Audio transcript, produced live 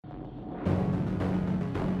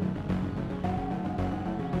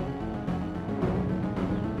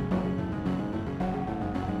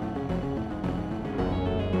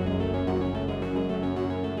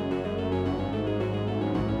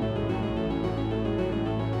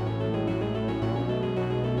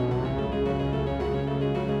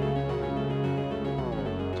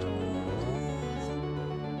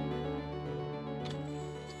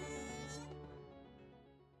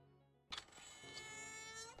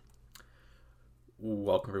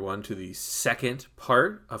Welcome everyone to the second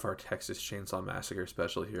part of our Texas Chainsaw Massacre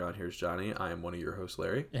special here on Here's Johnny. I am one of your hosts,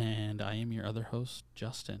 Larry. And I am your other host,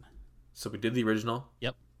 Justin. So we did the original.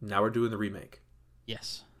 Yep. Now we're doing the remake.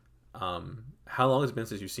 Yes. How long has it been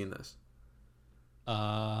since you've seen this?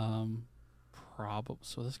 Probably.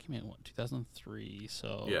 So this came out in 2003.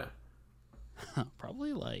 So Yeah.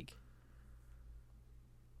 probably like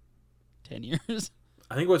 10 years.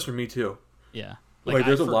 I think it was for me too. Yeah. Like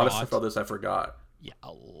there's a lot of stuff about this I forgot. Yeah,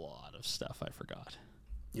 a lot of stuff I forgot.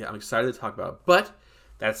 Yeah, I'm excited to talk about it. But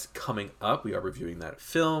that's coming up. We are reviewing that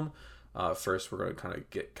film. First, we're going to kind of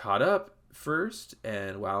get caught up first.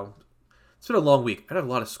 And wow, it's been a long week. I had a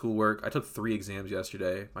lot of schoolwork. I took 3 exams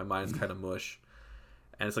yesterday. My mind's kind of mush.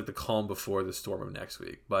 And it's like the calm before the storm of next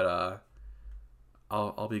week. But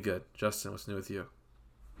I'll be good. Justin, what's new with you?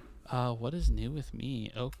 What is new with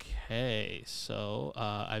me? Okay, so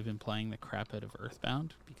I've been playing the crap out of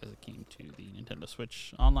Earthbound because it came to the Nintendo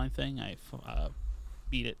Switch online thing. I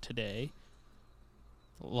beat it today.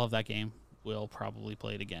 Love that game. Will probably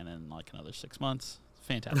play it again in like another 6 months.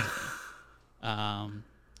 Fantastic game.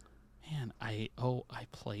 Man, I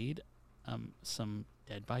played some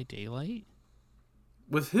Dead by Daylight.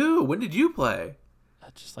 With who? When did you play?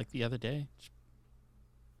 Just like the other day.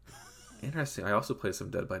 Interesting. I also played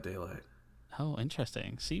some Dead by Daylight. Oh,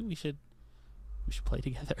 interesting. See, we should play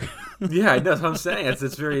together. Yeah, that's what I'm saying.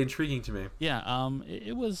 It's very intriguing to me. Yeah.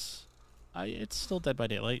 It was. It's still Dead by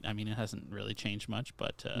Daylight. I mean, it hasn't really changed much,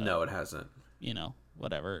 but No, it hasn't. You know,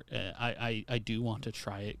 whatever. I do want to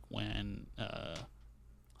try it when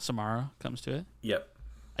Samara comes to it. Yep.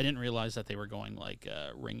 I didn't realize that they were going like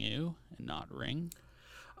Ringu and not Ring.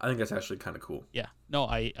 I think that's actually kind of cool. Yeah. No,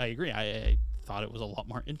 I agree. I thought it was a lot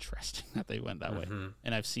more interesting that they went that way.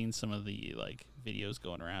 And I've seen some of the like videos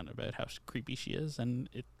going around about how creepy she is, and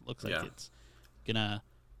it looks like it's gonna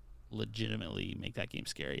legitimately make that game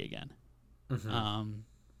scary again. Other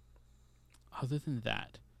than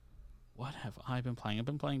that, what have I been playing? I've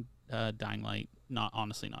been playing Dying Light. Not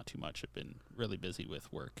too much. I've been really busy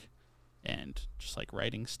with work and just like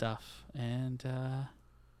writing stuff. And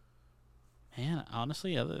man,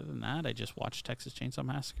 honestly, other than that, I just watched Texas Chainsaw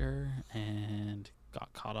Massacre and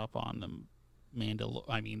got caught up on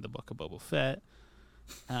the Book of Boba Fett.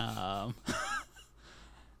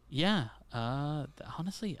 Yeah.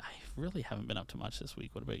 Honestly, I really haven't been up to much this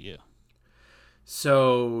week. What about you?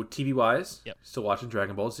 So, TV-wise, Yep. Still watching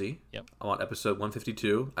Dragon Ball Z. Yep. I'm on episode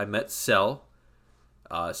 152. I met Cell.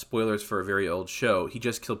 Spoilers for a very old show. He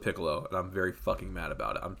just killed Piccolo, and I'm very fucking mad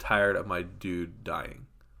about it. I'm tired of my dude dying.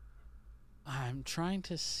 I'm trying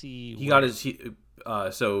to see.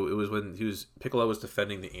 So it was when Piccolo was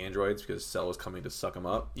defending the androids because Cell was coming to suck him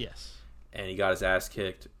up. Yes. And he got his ass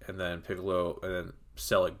kicked, and then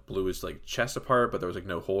Cell like blew his like chest apart, but there was like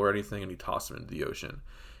no hole or anything, and he tossed him into the ocean.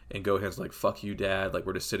 And Gohan's like, "Fuck you, Dad! Like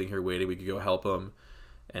we're just sitting here waiting. We could go help him."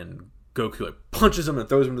 And Goku like punches him and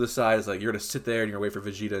throws him to the side. It's like, "You're gonna sit there and you're gonna wait for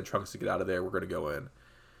Vegeta and Trunks to get out of there. We're gonna go in."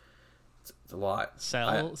 It's a lot.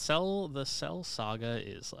 The Cell saga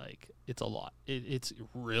is like, it's a lot. It's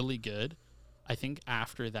really good. I think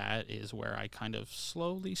after that is where I kind of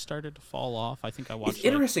slowly started to fall off. I think I watched. It's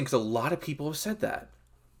interesting because a lot of people have said that.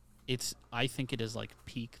 I think it is like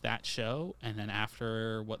peak that show, and then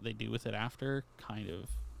after what they do with it after, kind of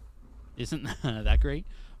isn't that great.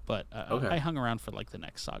 But Okay. I hung around for like the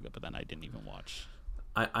next saga, but then I didn't even watch.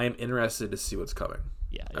 I am interested to see what's coming.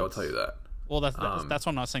 Yeah, I will tell you that. Well, that's why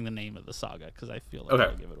I'm not saying the name of the saga, because I feel like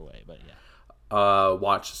I'll give it away. But yeah.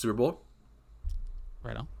 Watch Super Bowl.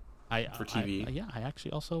 Right on. For TV. I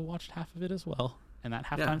actually also watched half of it as well, and that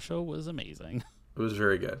halftime show was amazing. It was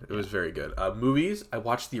very good. It was very good. Movies. I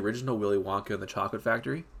watched the original Willy Wonka and the Chocolate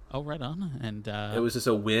Factory. Oh, right on. And it was just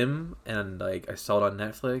a whim, and like I saw it on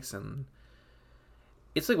Netflix, and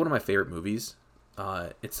it's like one of my favorite movies.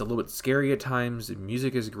 It's a little bit scary at times. The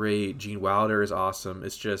music is great. Gene Wilder is awesome.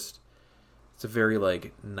 It's a very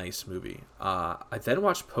like nice movie. I then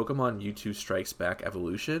watched Pokemon Mewtwo Strikes Back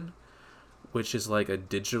Evolution, which is like a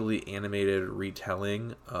digitally animated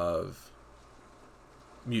retelling of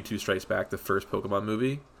Mewtwo Strikes Back, the first Pokemon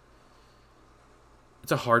movie.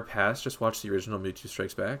 It's a hard pass. Just watch the original Mewtwo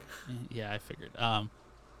Strikes Back. Yeah, I figured. I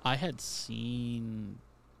had seen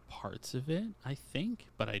parts of it, I think,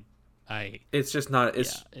 but It's just not. It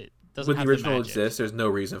doesn't. When the original exists, there's no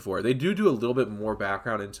reason for it. They do a little bit more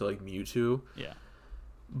background into like Mewtwo. Yeah.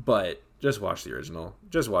 But just watch the original.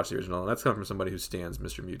 Just watch the original. That's coming from somebody who stands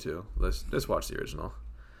Mr. Mewtwo. Let's just watch the original.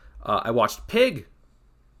 I watched Pig.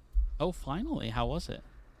 Oh, finally! How was it?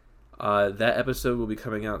 That episode will be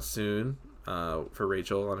coming out soon for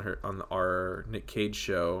Rachel on our Nick Cage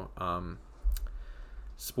show.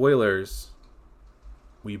 Spoilers.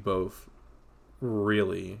 we both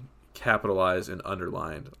really capitalized and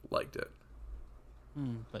underlined liked it.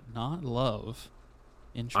 But not love.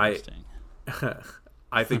 I Interesting.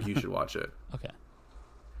 I think you should watch it. Okay.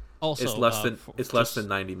 Also, it's less than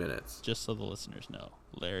 90 minutes. Just so the listeners know,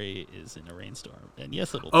 Larry is in a rainstorm, and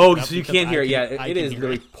yes, it'll. Oh, so you can't hear it. Yeah, it is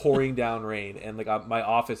really literally pouring down rain, and like my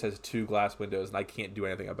office has 2 glass windows, and I can't do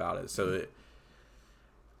anything about it. So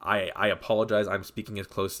I apologize. I'm speaking as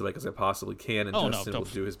close to it as I possibly can, and Justin will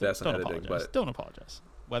do his best on editing. But don't apologize.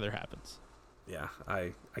 Weather happens. Yeah,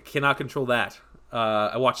 I cannot control that.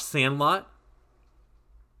 I watched Sandlot.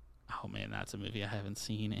 Oh man, that's a movie I haven't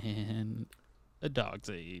seen in a dog's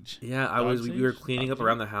age. Yeah, we were cleaning up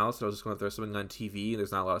around the house, and I was just going to throw something on TV.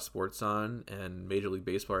 There's not a lot of sports on, and Major League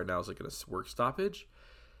Baseball right now is like in a work stoppage,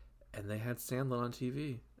 and they had Sandlot on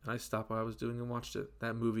TV, and I stopped what I was doing and watched it.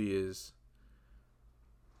 That movie is,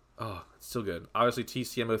 it's so good. Obviously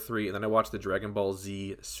TCM 03, and then I watched the Dragon Ball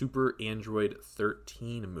Z Super Android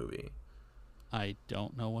 13 movie. I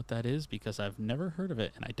don't know what that is because I've never heard of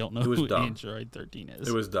it, and I don't know who Android 13 is.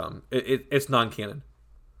 It was dumb. It's non-canon.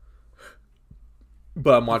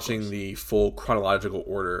 But I'm watching the full chronological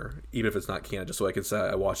order, even if it's not canon, just so I can say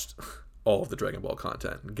I watched all of the Dragon Ball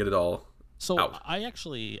content and get it all out. I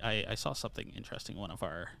saw something interesting in one of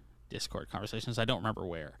our Discord conversations. I don't remember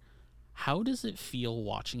where. How does it feel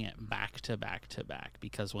watching it back to back to back?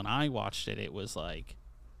 Because when I watched it, it was like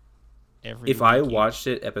if I watched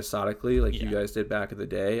it episodically, like you guys did back in the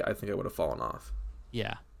day, I think I would have fallen off.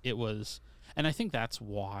 Yeah, it was. And I think that's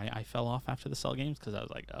why I fell off after the Cell games, because I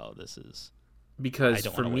was like, oh, this is... Because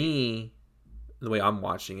for me, the way I'm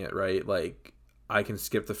watching it, right, like, I can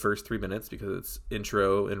skip the first 3 minutes because it's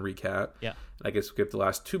intro and recap. Yeah. And I can skip the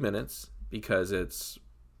last 2 minutes because it's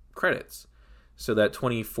credits. So that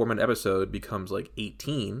 24-minute episode becomes, like,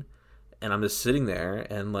 18, and I'm just sitting there,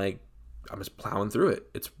 and, like, I'm just plowing through it.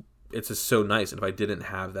 It's just so nice, and if I didn't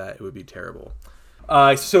have that, it would be terrible.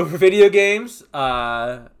 So for video games,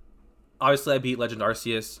 obviously I beat Legend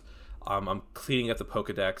Arceus. I'm cleaning up the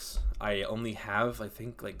Pokedex. I only have, I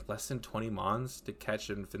think, like less than 20 Mons to catch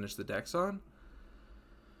and finish the Dex on.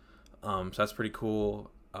 So that's pretty cool.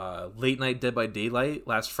 Late night Dead by Daylight.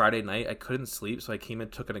 Last Friday night, I couldn't sleep, so I came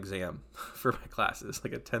and took an exam for my classes.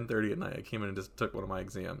 Like at 10:30 at night, I came in and just took one of my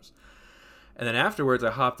exams. And then afterwards,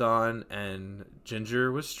 I hopped on, and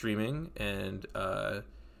Ginger was streaming, and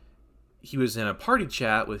he was in a party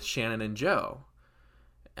chat with Shannon and Joe.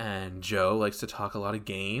 And Joe likes to talk a lot of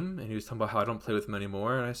game, and he was talking about how I don't play with him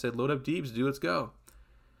anymore. And I said, load up Deebs, dude, let's go.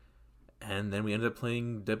 And then we ended up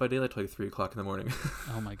playing Dead by Daylight till like 3 o'clock in the morning.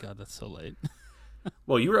 Oh my god, that's so late.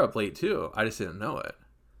 Well, you were up late too. I just didn't know it.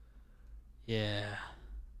 Yeah.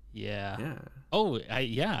 Oh,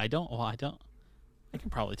 I don't. I can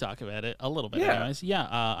probably talk about it a little bit. Yeah. Anyways. Yeah,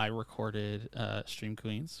 I recorded Stream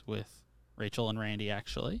Queens with Rachel and Randy,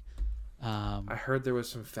 actually. I heard there was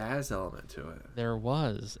some Faz element to it. There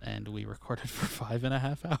was, and we recorded for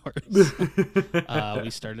 5.5 hours.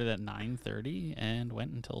 We started at 9:30 and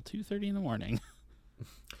went until 2:30 in the morning.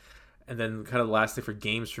 And then kind of the last thing for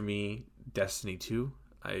games for me, Destiny 2.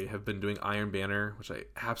 I have been doing Iron Banner, which I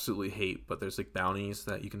absolutely hate, but there's like bounties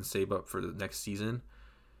that you can save up for the next season,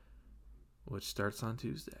 which starts on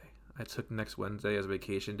Tuesday. I took next Wednesday as a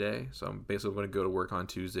vacation day, so I'm basically going to go to work on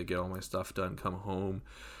Tuesday, get all my stuff done, come home.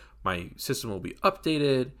 My system will be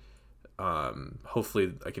updated.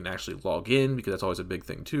 Hopefully I can actually log in, because that's always a big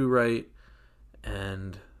thing too, right?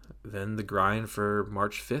 And then the grind for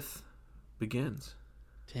March 5th begins.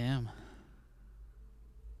 Damn.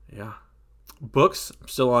 Yeah. Books, I'm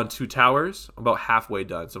still on Two Towers. I'm about halfway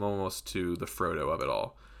done, so I'm almost to the Frodo of it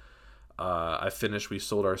all. I finished We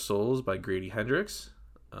Sold Our Souls by Grady Hendrix.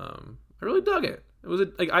 I really dug it. It was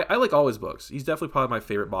I like all his books. He's definitely probably my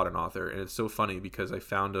favorite modern author, and it's so funny because I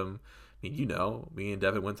found him. I mean, me and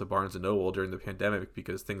Devin went to Barnes and Noble during the pandemic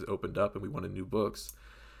because things opened up and we wanted new books.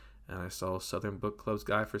 And I saw Southern Book Club's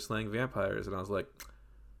Guide for Slaying Vampires, and I was like,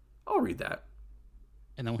 I'll read that.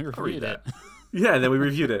 And then we reviewed it. Yeah, and then we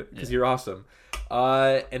reviewed it because you're awesome.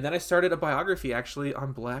 And then I started a biography actually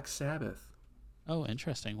on Black Sabbath. Oh,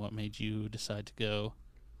 interesting. What made you decide to go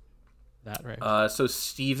that route? So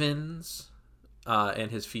Stevens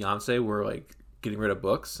and his fiance were like getting rid of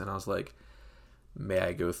books, and I was like, may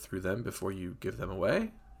I go through them before you give them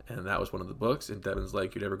away? And that was one of the books, and Devin's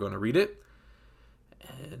like, you're never going to read it.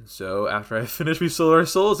 And so after I finished We Sold Our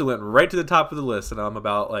Souls, it went right to the top of the list, and I'm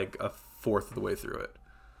about like a fourth of the way through it.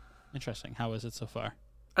 Interesting. How is it so far?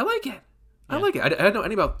 I like it. I like it. I don't know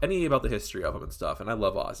any about the history of them and stuff, and I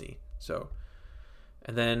love Ozzy. So,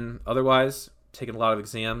 and then otherwise, taking a lot of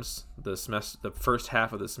exams. The semester, the first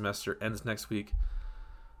half of the semester ends next week.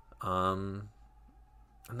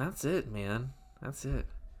 And that's it, man. That's it.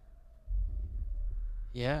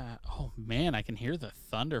 Yeah. Oh man, I can hear the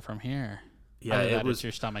thunder from here. Yeah, Either it that or was. it's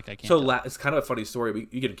your stomach. I can't So tell. it's kind of a funny story.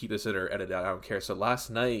 You can keep this in or edit it out. I don't care. So last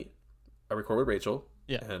night I recorded with Rachel,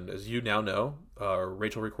 Yeah. and as you now know,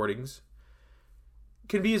 Rachel recordings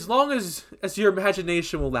can be as long as your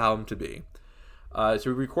imagination will allow them to be. So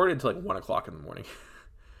we recorded until like 1 o'clock in the morning.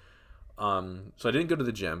 So I didn't go to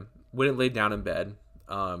the gym. Went and laid down in bed.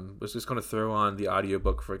 Was just going to throw on the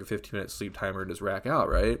audiobook for like a 15-minute sleep timer and just rack out,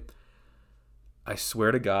 right? I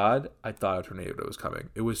swear to God, I thought a tornado was coming.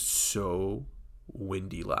 It was so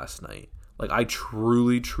windy last night. Like, I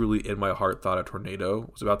truly, truly, in my heart, thought a tornado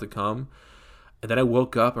was about to come. And then I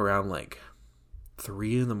woke up around like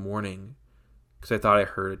 3 in the morning because I thought I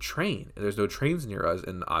heard a train. And there's no trains near us,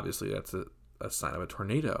 and obviously that's a sign of a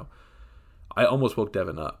tornado. I almost woke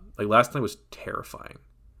Devin up. Like, last night was terrifying.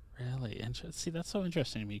 Really? See, that's so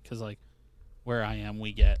interesting to me because, like, where I am,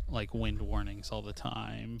 we get, like, wind warnings all the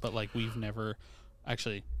time. But, like, we've never...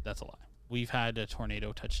 Actually, that's a lie. We've had a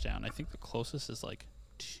tornado touchdown. I think the closest is, like,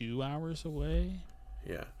 2 hours away.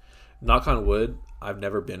 Yeah. Knock on wood, I've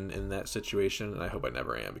never been in that situation, and I hope I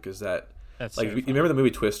never am, because that's like, you remember the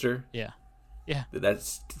movie Twister? Yeah. Yeah. That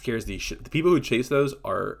scares the shit. The people who chase those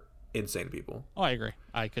are insane people. Oh, I agree.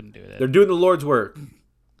 I couldn't do it. They're doing the Lord's work.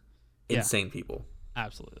 Yeah. Insane people.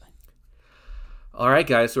 Absolutely. All right,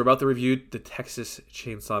 guys. So we're about to review the Texas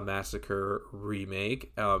Chainsaw Massacre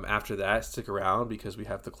remake. After that, stick around because we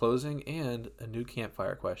have the closing and a new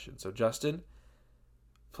campfire question. So, Justin,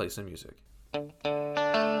 play some music. Turn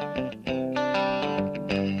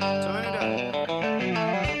it up.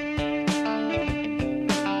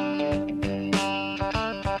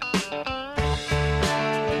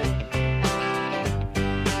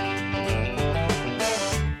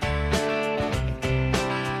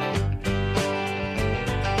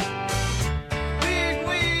 Big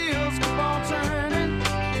wheels keep on turning.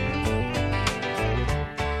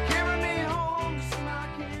 Carry me home to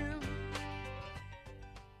smack you.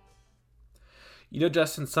 You know,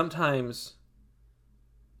 Justin, sometimes,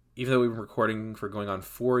 even though we've been recording for going on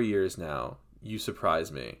 4 years now, you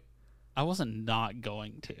surprise me. I wasn't not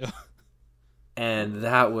going to. And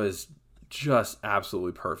that was just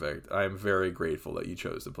absolutely perfect. I am very grateful that you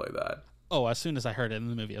chose to play that. Oh, as soon as I heard it in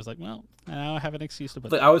the movie, I was like, well, now I have an excuse to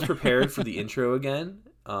put Like, that I was in there. prepared for the intro again.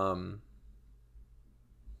 But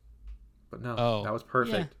no, Oh, that was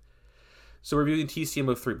perfect. So we're reviewing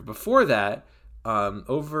TCM 03. But before that,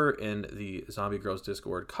 over in the Zombie Girls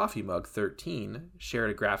Discord, Coffee Mug 13 shared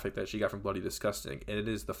a graphic that she got from Bloody Disgusting. And it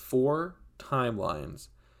is the 4 timelines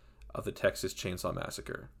of the Texas Chainsaw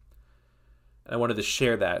Massacre. And I wanted to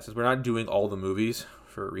share that. Since we're not doing all the movies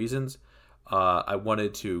for reasons, I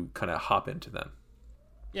wanted to kind of hop into them.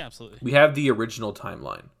 Yeah, absolutely. We have the original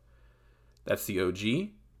timeline. That's the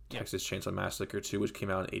OG, Texas Chainsaw Massacre 2, which came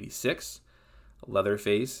out in 86.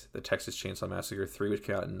 Leatherface, the Texas Chainsaw Massacre 3, which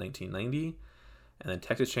came out in 1990. And then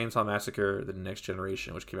Texas Chainsaw Massacre, the Next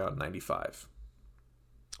Generation, which came out in 95.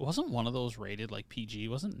 Wasn't one of those rated like PG?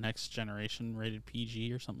 Wasn't Next Generation rated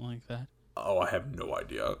PG or something like that? Oh, I have no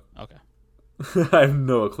idea. Okay. I have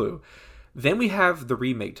no clue. Then we have the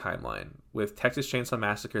remake timeline with Texas Chainsaw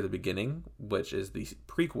Massacre: The Beginning, which is the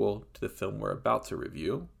prequel to the film we're about to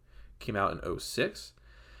review. Came out in 06.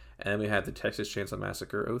 And then we have the Texas Chainsaw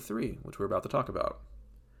Massacre 03, which we're about to talk about.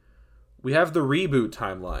 We have the reboot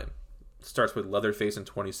timeline. It starts with Leatherface in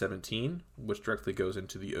 2017, which directly goes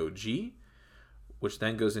into the OG, which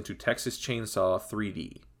then goes into Texas Chainsaw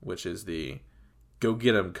 3D, which is the go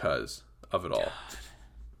get 'em cuz of it all.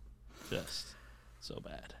 Just so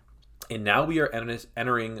bad. And now we are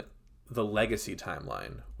entering the Legacy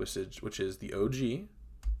timeline, which is the OG,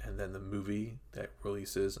 and then the movie that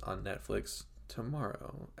releases on Netflix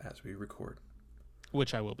tomorrow as we record.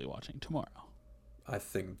 Which I will be watching tomorrow. I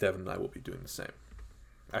think Devin and I will be doing the same.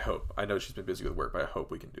 I hope. I know she's been busy with work, but I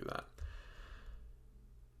hope we can do that.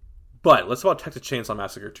 But let's talk about Texas Chainsaw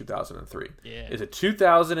Massacre 2003. Yeah. It's a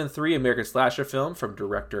 2003 American slasher film from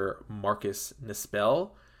director Marcus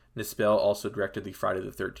Nispel. Nispel also directed the Friday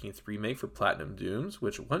the 13th remake for Platinum Dunes,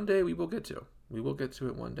 which one day we will get to. We will get to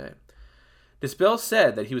it one day. Nispel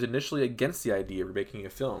said that he was initially against the idea of remaking a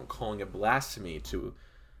film, calling it blasphemy to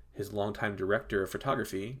his longtime director of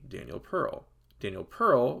photography, Daniel Pearl. Daniel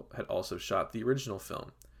Pearl had also shot the original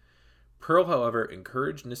film. Pearl, however,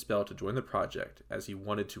 encouraged Nispel to join the project as he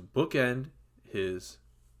wanted to bookend his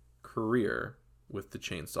career with the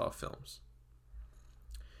Chainsaw films.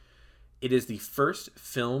 It is the first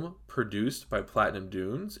film produced by Platinum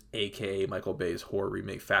Dunes, aka Michael Bay's horror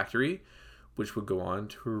remake factory, which would go on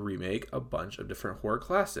to remake a bunch of different horror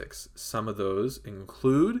classics. Some of those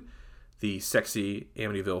include the sexy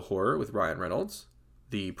Amityville Horror with Ryan Reynolds,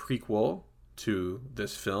 the prequel to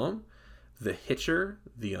this film, The Hitcher,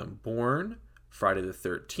 The Unborn, Friday the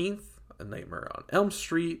 13th, A Nightmare on Elm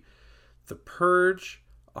Street, The Purge.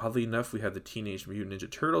 Oddly enough, we have the Teenage Mutant Ninja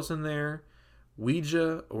Turtles in there,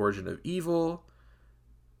 Ouija, Origin of Evil,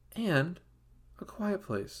 and A Quiet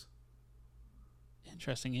Place.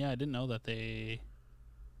 Interesting. Yeah, I didn't know that they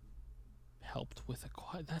helped with A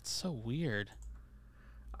Quiet. That's so weird.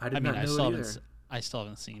 I did not know it either. I still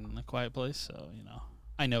haven't seen A Quiet Place, so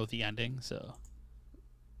I know the ending. So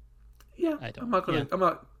yeah, I don't. I'm not gonna. Yeah. I'm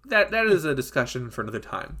not. That is a discussion for another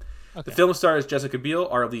time. Okay. The film stars Jessica Biel,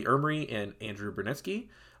 R. Lee Ermey, and Andrew Brunetsky.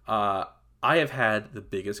 I have had the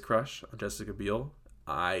biggest crush on Jessica Biel.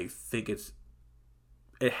 I think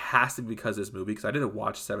it has to be because of this movie, because I didn't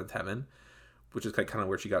watch Seventh Heaven, which is kind of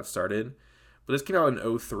where she got started. But this came out in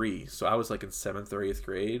 2003, so I was like in 7th or 8th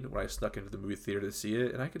grade when I snuck into the movie theater to see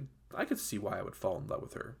it, and I could see why I would fall in love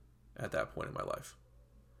with her at that point in my life.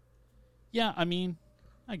 Yeah, I mean,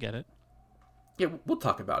 I get it. Yeah, we'll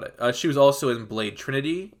talk about it. She was also in Blade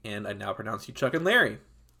Trinity, and I Now Pronounce You Chuck and Larry.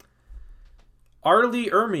 R. Lee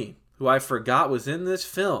Ermey, who I forgot was in this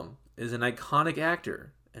film, is an iconic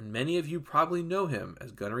actor, and many of you probably know him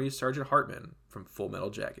as Gunnery Sergeant Hartman from Full Metal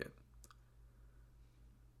Jacket.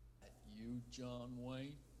 You, John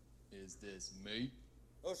Wayne? Is this me?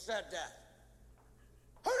 Who said that?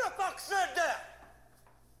 Who the fuck said that?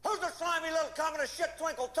 Who's the slimy little communist shit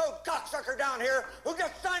twinkle-toed cocksucker down here who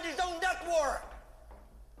just signed his own death warrant?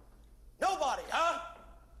 Nobody, huh?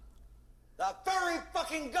 The fairy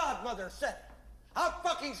fucking godmother said it. I'm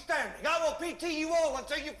fucking standing. I will PT you all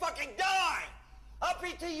until you fucking die. I'll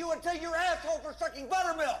PT you until your asshole for sucking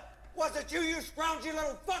buttermilk. Was it you scroungy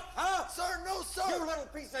little fuck, huh? Sir, no, sir. You little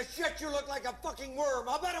piece of shit, you look like a fucking worm.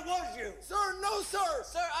 I bet it was you. Sir, no, sir.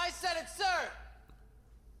 Sir, I said it, sir.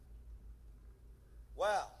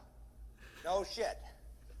 Well, no shit.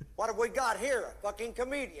 What have we got here? A fucking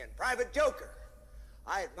comedian, private joker.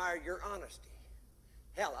 I admire your honesty.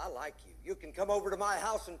 Hell, I like you. You can come over to my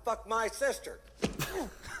house and fuck my sister.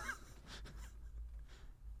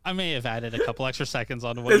 I may have added a couple extra seconds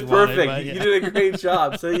on what It's you perfect. wanted. But yeah. You did a great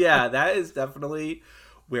job. So yeah, that is definitely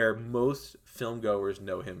where most film goers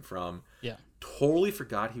know him from. Yeah. Totally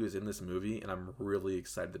forgot he was in this movie, and I'm really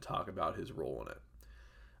excited to talk about his role in it.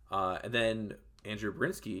 And then Andrew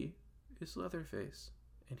Brinsky is Leatherface,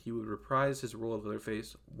 and he would reprise his role of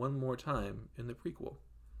Leatherface one more time in the prequel.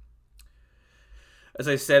 As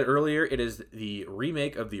I said earlier, it is the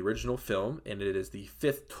remake of the original film, and it is the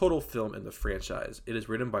 5th total film in the franchise. It is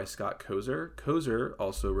written by Scott Kozer. Kozer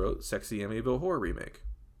also wrote Sexy Amityville Horror Remake.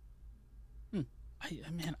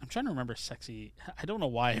 Man, I'm trying to remember Sexy. I don't know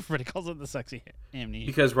why everybody calls it the Sexy Amity.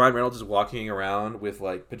 Because Ryan Reynolds is walking around with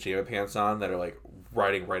like pajama pants on that are like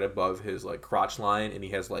riding right above his like crotch line, and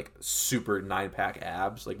he has like super 9-pack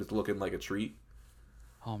abs, like just looking like a treat.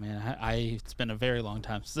 Oh man, it's been a very long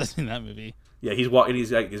time since I've seen that movie. Yeah, he's walking.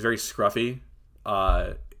 He's very scruffy.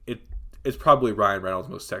 It's probably Ryan Reynolds'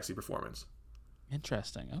 most sexy performance.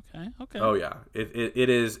 Interesting. Okay. Oh yeah, it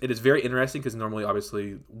is very interesting because normally,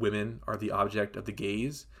 obviously, women are the object of the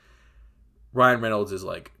gaze. Ryan Reynolds is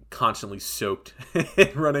like constantly soaked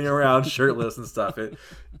and running around shirtless and stuff.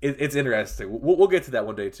 It's interesting. We'll get to that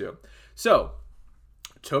one day too. So,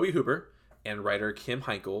 Tobe Hooper and writer Kim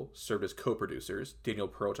Heinkel served as co-producers. Daniel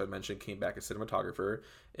Pearl, which I mentioned, came back as cinematographer,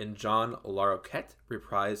 and John Larroquette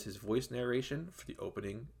reprised his voice narration for the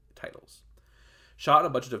opening titles. Shot on a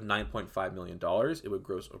budget of $9.5 million, it would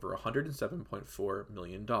gross over $107.4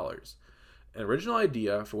 million. An original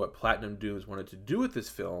idea for what Platinum Dunes wanted to do with this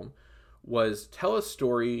film was tell a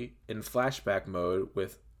story in flashback mode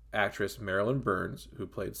with actress Marilyn Burns, who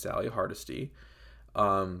played Sally Hardesty,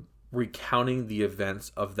 recounting the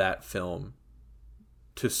events of that film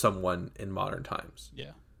to someone in modern times.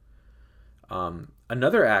 Yeah.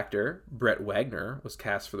 Another actor, Brett Wagner, was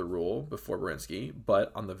cast for the role before Brinsky,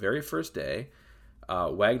 but on the very first day,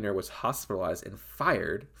 Wagner was hospitalized and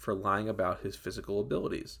fired for lying about his physical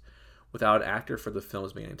abilities. Without an actor for the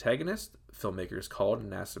film's main antagonist, filmmakers called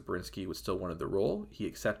and asked if Brinsky would still wanted the role. He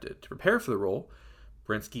accepted. To prepare for the role,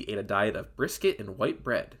 Brinsky ate a diet of brisket and white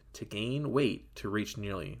bread to gain weight to reach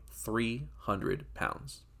nearly 300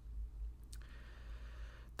 pounds.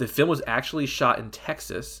 The film was actually shot in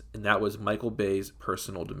Texas, and that was Michael Bay's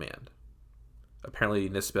personal demand. Apparently,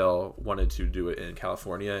 Nispel wanted to do it in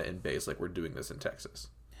California, and Bay's like, we're doing this in Texas.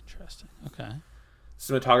 Interesting. Okay.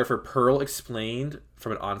 Cinematographer Pearl explained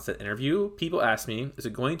from an on-set interview, people asked me, is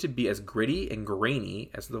it going to be as gritty and grainy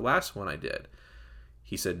as the last one I did?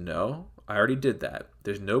 He said, no, I already did that.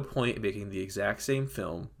 There's no point in making the exact same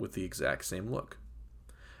film with the exact same look.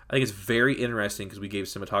 I think it's very interesting because we gave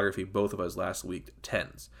cinematography, both of us, last week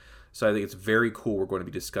 10s. So I think it's very cool. We're going to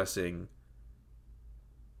be discussing.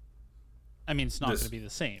 I mean, it's not going to be the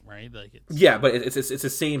same, right? Like, it's... Yeah, but it's the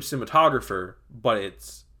same cinematographer, but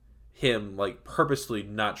it's him like purposely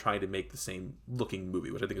not trying to make the same looking movie,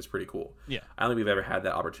 which I think is pretty cool. Yeah, I don't think we've ever had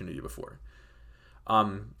that opportunity before.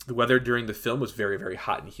 The weather during the film was very, very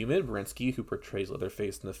hot and humid. Berensky, who portrays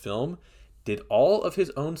Leatherface in the film, did all of his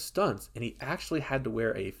own stunts, and he actually had to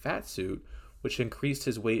wear a fat suit, which increased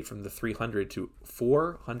his weight from the 300 to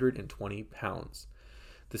 420 pounds.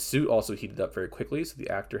 The suit also heated up very quickly, so the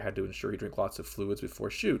actor had to ensure he drank lots of fluids before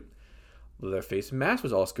shoot. Leatherface mask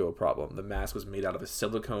was also a problem. The mask was made out of a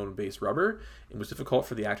silicone-based rubber and was difficult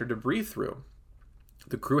for the actor to breathe through.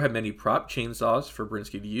 The crew had many prop chainsaws for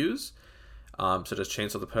Berensky to use, such as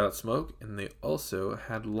chainsaw to put out smoke, and they also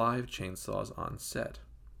had live chainsaws on set.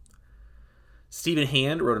 Stephen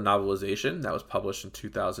Hand wrote a novelization that was published in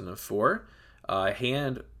 2004.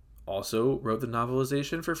 Hand also wrote the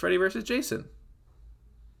novelization for Freddy vs. Jason.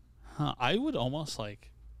 Huh, I would almost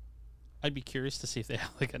I'd be curious to see if they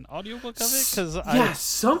have like an audiobook of it, because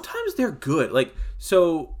sometimes they're good. Like,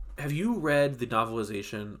 so have you read the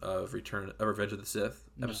novelization of Revenge of the Sith,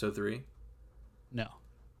 episode 3? No.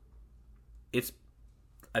 It's,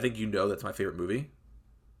 I think that's my favorite movie.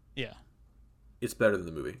 Yeah. It's better than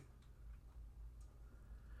the movie.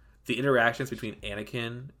 The interactions between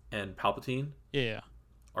Anakin and Palpatine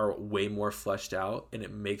are way more fleshed out, and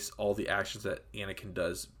it makes all the actions that Anakin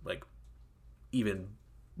does like even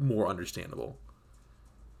more understandable.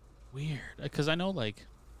 Weird, because I know like.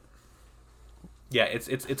 Yeah,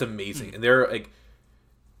 it's amazing, and they're like,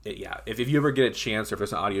 if you ever get a chance, or if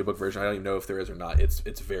there's an audiobook version, I don't even know if there is or not. It's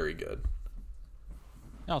very good.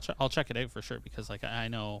 I'll check it out for sure, because like I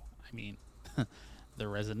know, I mean, the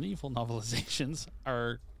Resident Evil novelizations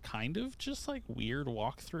are kind of just like weird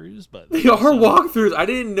walkthroughs, but they are walkthroughs. I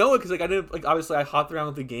didn't know it because like I didn't like, obviously I hopped around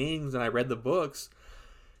with the games and I read the books,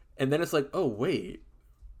 and then it's like, oh wait,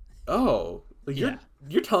 like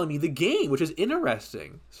you're telling me the game, which is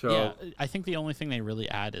interesting. So yeah, I think the only thing they really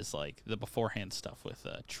add is like the beforehand stuff with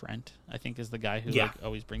Trent. I think is the guy who like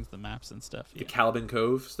always brings the maps and stuff. The Caliban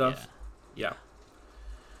Cove stuff. Yeah.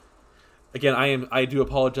 Again, I do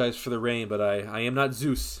apologize for the rain, but I am not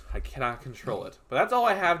Zeus. I cannot control it. But that's all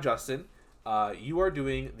I have, Justin. You are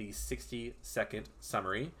doing the 60-second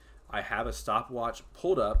summary. I have a stopwatch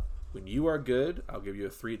pulled up. When you are good, I'll give you a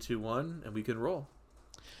 3, 2, 1, and we can roll.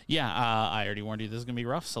 Yeah, I already warned you this is going to be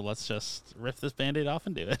rough, so let's just rip this Band-Aid off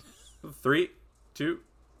and do it. 3, 2,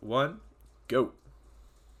 1, go.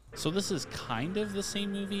 So this is kind of the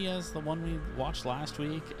same movie as the one we watched last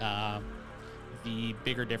week. The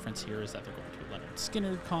bigger difference here is that they're going to a Leonard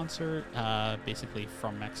Skinner concert, basically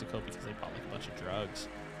from Mexico, because they bought like a bunch of drugs.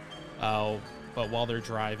 But while they're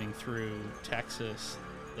driving through Texas,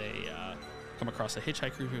 they come across a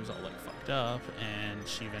hitchhiker who's all like fucked up, and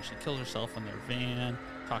she eventually kills herself in their van,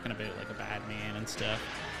 talking about like a bad man and stuff.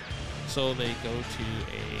 So they go to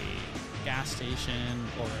a gas station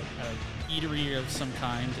or a eatery of some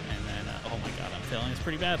kind, and then oh my god, I'm failing this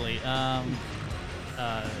pretty badly.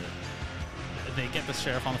 They get the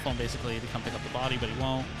sheriff on the phone basically to come pick up the body, but he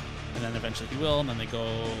won't, and then eventually he will, and then they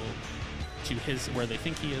go to where they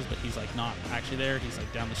think he is, but he's like not actually there. He's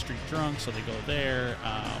like down the street drunk, so they go there,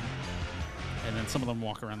 and then some of them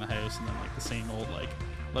walk around the house, and then like the same old like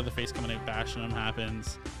Leatherface coming out bashing him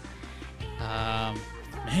happens.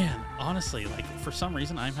 Man, honestly, like for some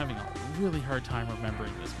reason I'm having a really hard time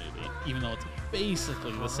remembering this movie, even though it's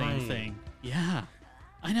basically the same thing. Yeah,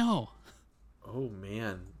 I know. Oh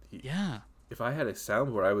man. Yeah. If I had a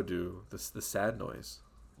soundboard, I would do the sad noise.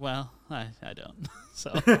 Well, I don't.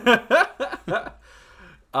 So.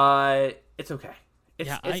 It's okay.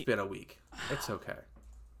 It's been a week. It's okay.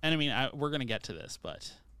 And I mean, we're gonna get to this,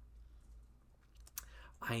 but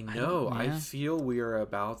I know. I feel we are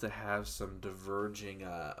about to have some diverging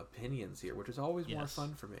opinions here, which is always more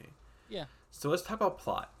fun for me. Yeah. So let's talk about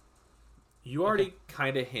plot. You already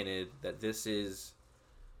kind of hinted that this is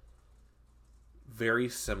very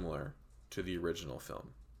similar to the original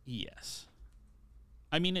film. Yes.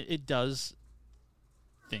 I mean, it does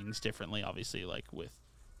things differently, obviously, like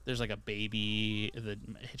there's like a baby, the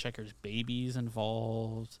hitchhiker's baby's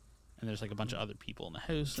involved, and there's like a bunch of other people in the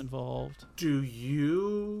house involved. Do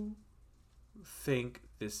you think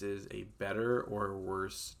this is a better or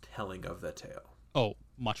worse telling of the tale? Oh,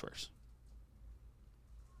 much worse.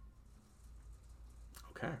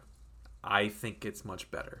 Okay. I think it's much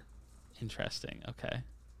better. Interesting. Okay.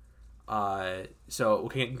 So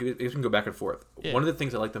we can go back and forth. Yeah. One of the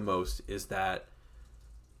things I like the most is that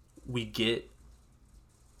we get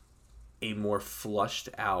a more flushed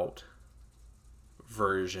out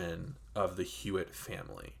version of the Hewitt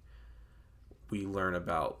family. We learn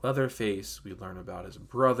about Leatherface. We learn about his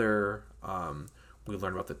brother. We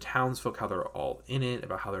learn about the townsfolk, how they're all in it,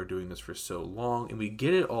 about how they're doing this for so long. And we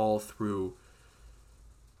get it all through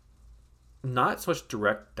not so much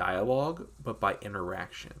direct dialogue, but by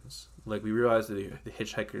interactions. Like, we realize that the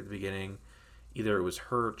hitchhiker at the beginning, either it was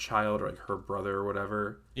her child or like her brother or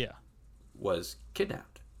whatever, Yeah. was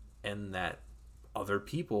kidnapped. And that other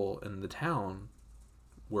people in the town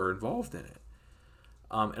were involved in it.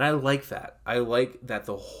 And I like that. I like that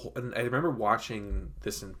the whole... And I remember watching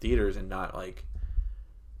this in theaters and not, like,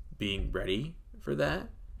 being ready for that.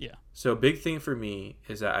 Yeah. So a big thing for me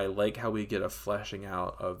is that I like how we get a fleshing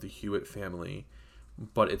out of the Hewitt family,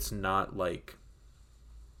 but it's not like...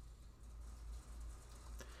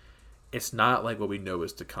 It's not like what we know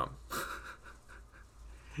is to come.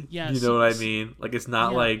 Yeah. You know what I mean? Like, it's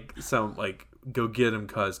not like some, like, go get him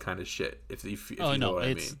cuz kind of shit. If you know what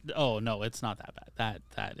I mean. Oh, no, it's not that bad.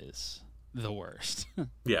 That is the worst.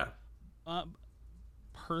 Yeah.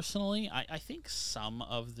 Personally, I think some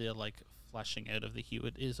of the, like, fleshing out of the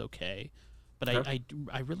Hewitt is okay. But Okay.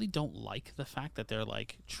 I really don't like the fact that they're,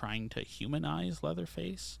 like, trying to humanize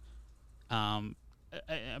Leatherface.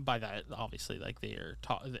 By that, obviously, like,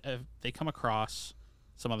 they come across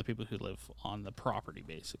some other people who live on the property,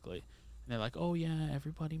 basically. And they're like, oh, yeah,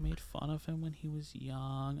 everybody made fun of him when he was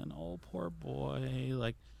young, and oh, poor boy.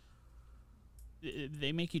 Like,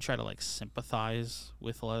 they make you try to, like, sympathize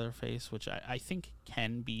with Leatherface, which I think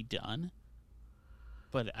can be done.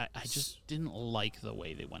 But I just didn't like the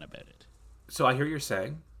way they went about it. So I hear what you're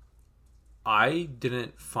saying. I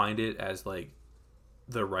didn't find it as, like,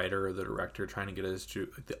 the writer or the director trying to get us to,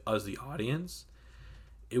 like, us, the audience.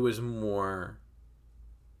 It was more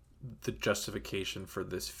the justification for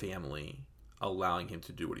this family allowing him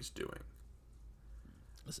to do what he's doing.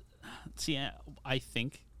 See, I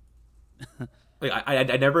think... Like, I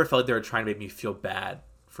never felt like they were trying to make me feel bad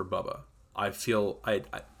for Bubba.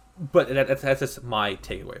 But that's just my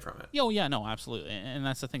takeaway from it. Oh, yeah, no, absolutely. And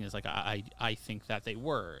that's the thing is, like, I think that they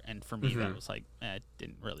were. And for me, that was like, it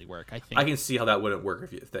didn't really work. I think I can see how that wouldn't work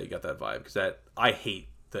if you got that vibe. Because I hate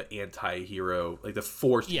the anti-hero, like the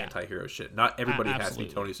forced anti-hero shit. Not everybody has to be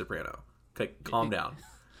Tony Soprano. Okay, calm down.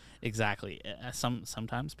 Exactly.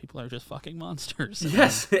 Sometimes people are just fucking monsters.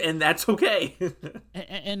 Yes, and that's okay.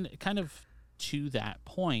 And kind of to that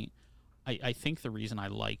point, I think the reason I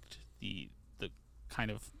liked the kind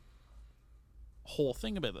of whole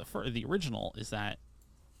thing about the original is that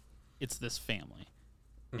it's this family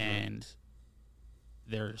and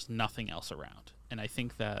there's nothing else around. And I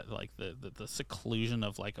think that, like, the seclusion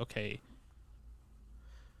of, like, okay,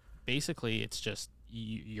 basically it's just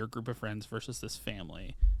your group of friends versus this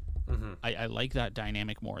family. I like that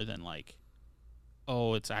dynamic more than, like,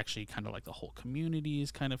 oh, it's actually kind of like the whole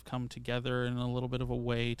community's kind of come together in a little bit of a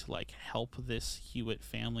way to, like, help this Hewitt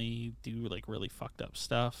family do, like, really fucked up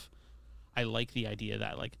stuff. I like the idea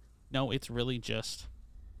that, like, no, it's really just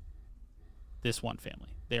this one family.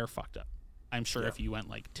 They are fucked up. I'm sure if you went,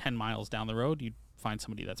 like, 10 miles down the road, you'd find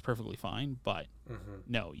somebody that's perfectly fine. But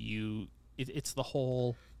no, it's the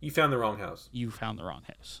whole... You found the wrong house. You found the wrong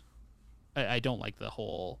house. I don't like the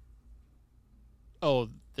whole... Oh,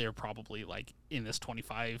 they're probably, like, in this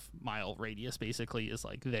 25-mile radius, basically, is,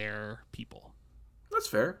 like, their people. That's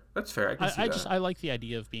fair. I can see that. I like the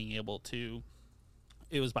idea of being able to...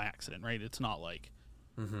 It was by accident, right? It's not like...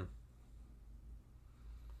 I'm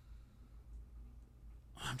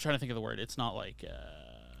trying to think of the word. It's not like...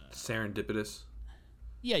 Serendipitous.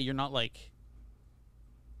 Yeah, you're not, like,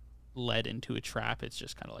 led into a trap. It's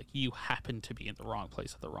just kind of like you happen to be in the wrong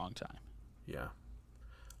place at the wrong time. Yeah.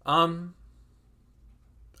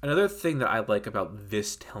 Another thing that I like about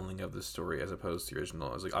this telling of the story as opposed to the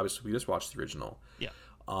original is, like, obviously we just watched the original. Yeah.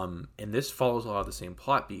 And this follows a lot of the same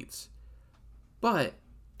plot beats. But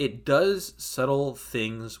it does subtle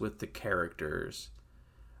things with the characters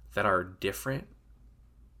that are different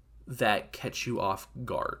that catch you off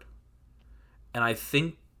guard. And I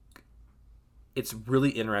think it's really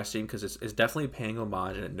interesting because it's definitely paying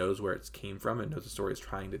homage and it knows where it came from and knows the story it's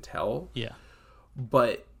trying to tell. Yeah.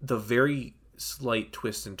 But the very slight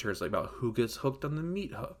twists and turns, like, about who gets hooked on the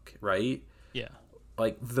meat hook, right? Yeah.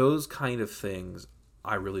 Like, those kind of things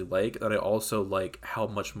I really like. And I also like how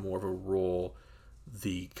much more of a role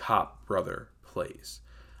the cop brother plays.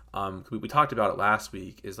 We talked about it last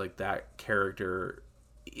week, is, like, that character,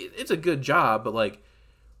 it's a good job, but, like,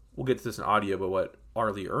 we'll get to this in audio, but what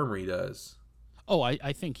Arlie Ermey does... Oh,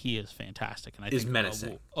 I think he is fantastic. And I is think,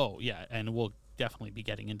 menacing. And we'll definitely be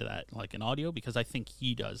getting into that, like, in audio, because I think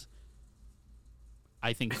he does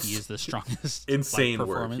I think he is the strongest insane like,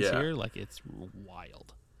 work, performance yeah. here. Like it's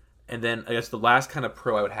wild. And then I guess the last kind of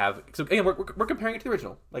pro I would have. So again, we're comparing it to the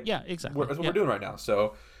original. Like Yeah, exactly. That's what Yeah. we're doing right now.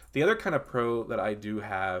 So the other kind of pro that I do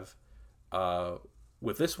have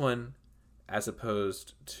with this one, as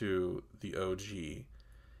opposed to the OG,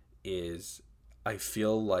 is I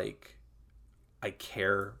feel like I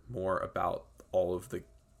care more about all of the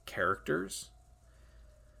characters.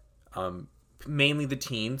 Mainly the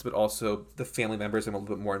teens, but also the family members. I'm a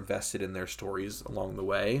little bit more invested in their stories along the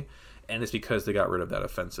way, and it's because they got rid of that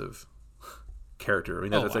offensive character. I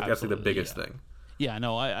mean, that's like the absolutely, biggest yeah. thing. Yeah,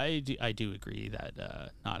 no, I do agree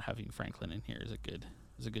that not having Franklin in here is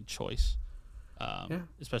a good choice.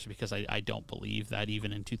 Especially because I don't believe that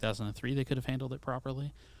even in 2003 they could have handled it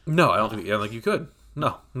properly. No, I don't think. Yeah, like you could.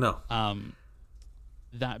 No.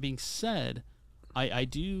 That being said, I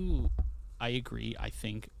agree. I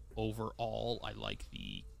think overall I like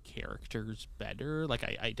the characters better. Like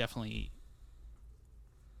I definitely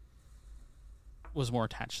was more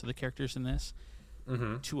attached to the characters in this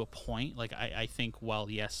to a point. Like I think while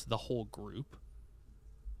yes, the whole group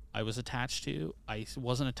I was attached to, I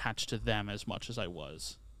wasn't attached to them as much as I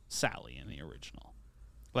was Sally in the original.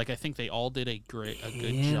 Like I think they all did a good job,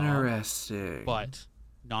 Interesting. but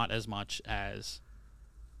not as much as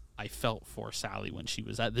I felt for Sally when she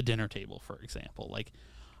was at the dinner table, for example. Like,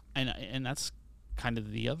 and that's kind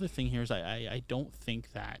of the other thing here is I don't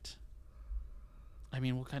think that. I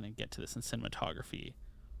mean, we'll kind of get to this in cinematography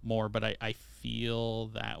more, but I feel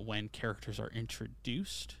that when characters are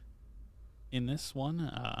introduced in this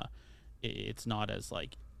one, it's not as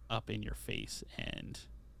like up in your face and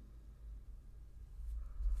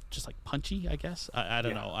just like punchy, I guess. I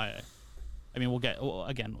don't know. I mean, we'll get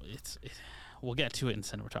we'll get to it in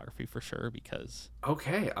cinematography for sure because.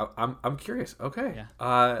 Okay, I'm curious. Okay.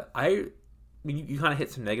 Yeah. I mean, you kind of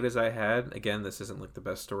hit some negatives I had. Again, this isn't like the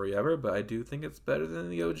best story ever, but I do think it's better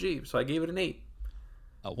than the OG, so I gave it an 8.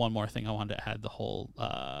 One more thing I wanted to add: the whole.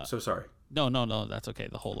 So sorry. No, that's okay.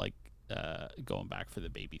 The whole like going back for the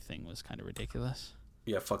baby thing was kind of ridiculous.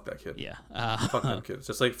 Yeah, fuck that kid. Yeah. Fuck them kids.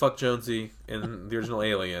 Just like fuck Jonesy in the original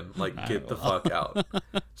Alien. Like, get the fuck out.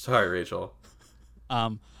 Sorry, Rachel.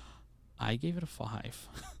 I gave it a 5.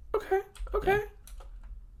 Okay. Yeah.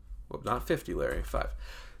 Well, not 50, Larry. 5.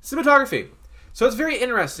 Cinematography. So it's very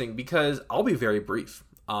interesting because I'll be very brief.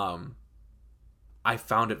 I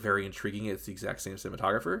found it very intriguing. It's the exact same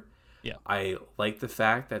cinematographer. Yeah. I like the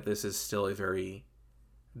fact that this is still a very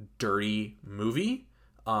dirty movie,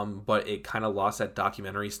 but it kind of lost that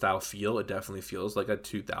documentary style feel. It definitely feels like a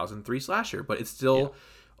 2003 slasher, but it still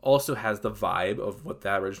also has the vibe of what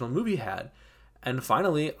that original movie had. And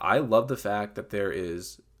finally, I love the fact that there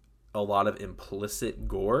is a lot of implicit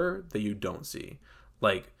gore that you don't see.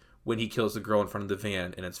 Like when he kills the girl in front of the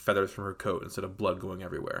van and it's feathers from her coat instead of blood going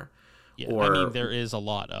everywhere. Yeah, Or, I mean, there is a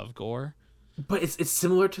lot of gore. but it's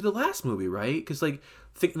similar to the last movie, right? Because like,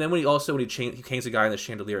 then when he chains a guy in the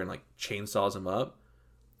chandelier and like chainsaws him up,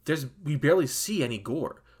 we barely see any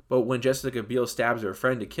gore. But when Jessica Biel stabs her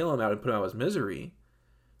friend to kill him out and put him out of his misery,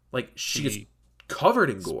 like she gets covered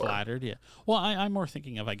in gore. Splattered, yeah. Well, I'm more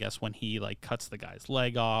thinking of, I guess, when he like cuts the guy's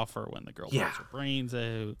leg off, or when the girl pulls her brains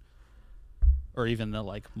out, or even the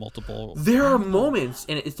like multiple. There are moments,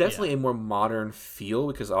 and it's definitely a more modern feel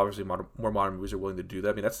because obviously more modern movies are willing to do that.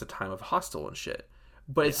 I mean, that's the time of Hostel and shit.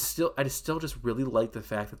 But I still just really like the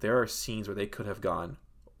fact that there are scenes where they could have gone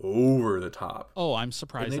over the top. Oh, I'm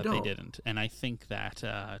surprised that they don't. didn't, and I think that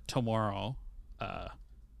tomorrow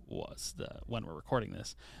was when we're recording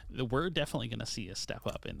this, we're definitely going to see a step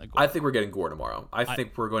up in the gore. I think we're getting gore tomorrow. I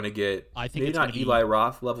think we're going to get. I think maybe it's not gonna be- Eli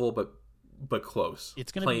Roth level, but close.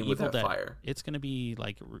 It's going to be playing with Evil that Dead. fire. It's going to be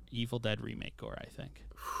like Evil Dead remake gore, I think.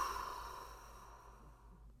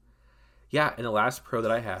 Yeah, and the last pro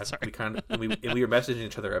that I had, Sorry. we kind of and we were messaging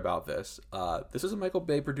each other about this. This is a Michael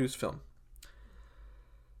Bay produced film.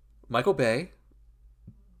 Michael Bay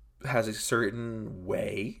has a certain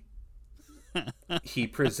way he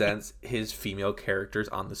presents his female characters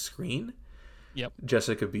on the screen. Yep.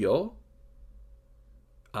 Jessica Biel,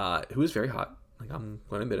 who is very hot. Like, I'm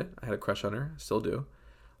going to admit it. I had a crush on her. Still do.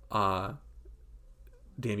 Damn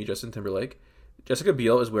you, Justin Timberlake. Jessica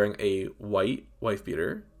Biel is wearing a white wife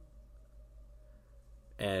beater.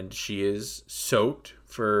 And she is soaked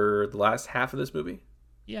for the last half of this movie.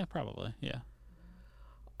 Yeah, probably. Yeah.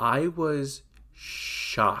 I was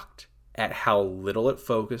shocked at how little it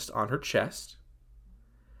focused on her chest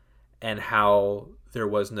and how there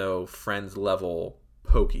was no Friends level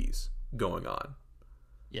pokies going on.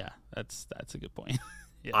 Yeah, that's a good point.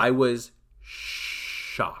 Yeah. I was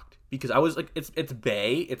shocked because I was like, it's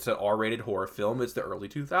Bay, it's an R-rated horror film, it's the early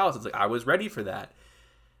 2000s. Like, I was ready for that.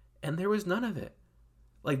 and there was none of it.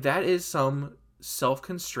 Like, that is some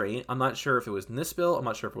self-constraint. I'm not sure if it was Nispel. I'm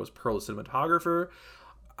not sure if it was Pearl, the cinematographer.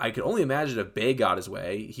 I could only imagine if Bay got his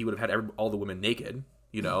way, he would have had all the women naked,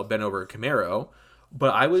 bent over a Camaro.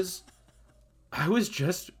 But I was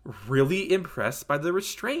just really impressed by the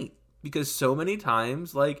restraint, because so many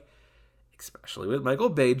times, like, especially with Michael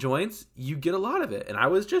Bay joints, you get a lot of it, and I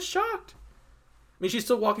was just shocked. I mean, she's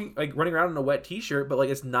still walking, like, running around in a wet t-shirt, but, like,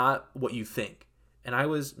 it's not what you think. And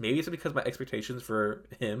maybe it's because my expectations for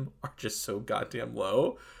him are just so goddamn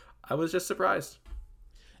low. I was just surprised.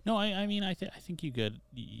 No, I mean, I think you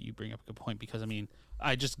bring up a good point, because, I mean,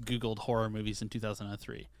 I just Googled horror movies in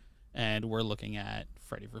 2003, and we're looking at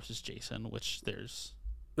Freddy vs. Jason, which there's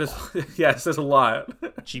Yes, there's a lot.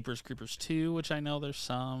 Jeepers Creepers 2, which I know there's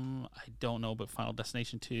some. I don't know about Final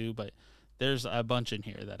Destination 2, but there's a bunch in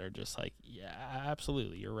here that are just like, yeah,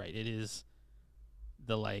 absolutely, you're right. It is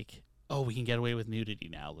the, like, oh, we can get away with nudity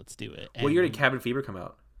now, let's do it. What year did Cabin Fever come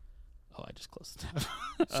out? Oh, I just closed the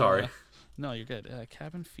tab. Sorry. No, you're good.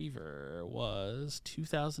 Cabin Fever was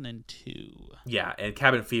 2002. Yeah, and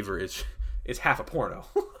Cabin Fever is half a porno.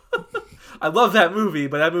 I love that movie,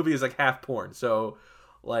 but that movie is like half porn. So,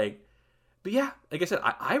 like, but yeah, like I said,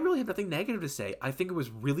 I really have nothing negative to say. I think it was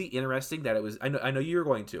really interesting that it was. I know you were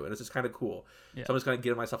going to, and this is kind of cool. Yeah. So I'm just going to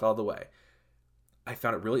get myself out of the way. I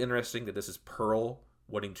found it really interesting that this is Pearl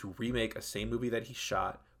wanting to remake a same movie that he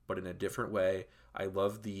shot, but in a different way. I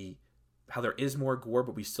love how there is more gore,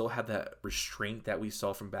 but we still have that restraint that we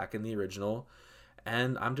saw from back in the original.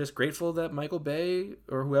 And I'm just grateful that Michael Bay,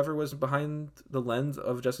 or whoever was behind the lens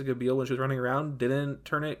of Jessica Biel when she was running around, didn't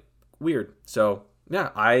turn it weird. So, yeah,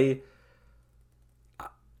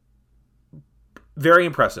 very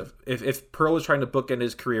impressive. If Pearl was trying to bookend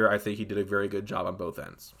his career, I think he did a very good job on both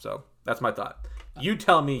ends. So, that's my thought. You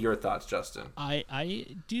tell me your thoughts, Justin.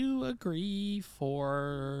 I do agree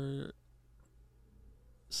for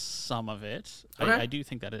some of it. Okay. I do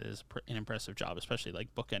think that it is an impressive job, especially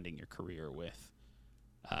like bookending your career with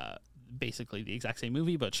basically the exact same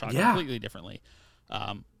movie, but shot completely differently.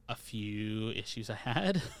 A few issues I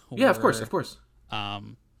had. Yeah, of course.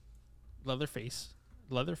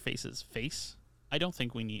 Leatherface's face. I don't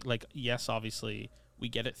think we need, like, yes, obviously we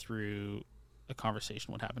get it through a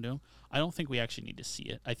conversation what happened to him. I don't think we actually need to see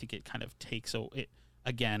it. I think it kind of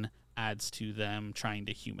adds to them trying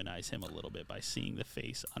to humanize him a little bit by seeing the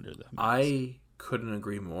face under the mask. I couldn't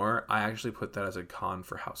agree more. I actually put that as a con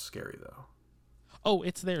for how scary, though. Oh,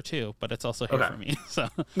 it's there too, but it's also here for me. So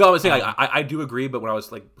no, I was saying I do agree, but when I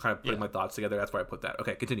was like kind of putting my thoughts together, that's where I put that.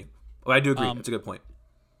 Okay, continue. Oh, I do agree. It's a good point.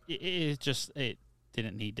 It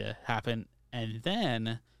didn't need to happen. And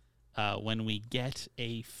then when we get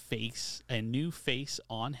a new face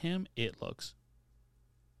on him, it looks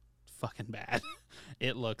fucking bad.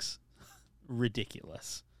 It looks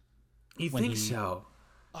ridiculous. You think so?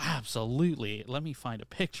 Absolutely. Let me find a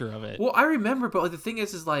picture of it. Well, I remember, but like the thing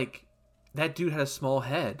is like that dude had a small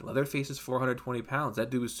head. Leatherface is 420 pounds. That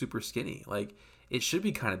dude was super skinny. Like, it should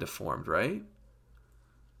be kind of deformed, right?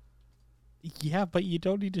 Yeah, but you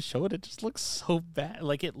don't need to show it. It just looks so bad.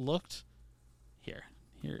 Like, it looked... Here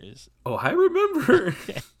is... Oh, I remember.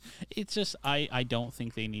 Okay. It's just, I don't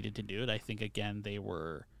think they needed to do it. I think, again, they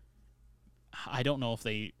were... I don't know if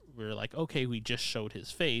they were like, okay, we just showed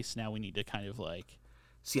his face. Now we need to kind of like...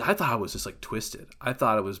 See, I thought it was just like twisted. I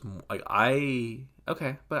thought it was like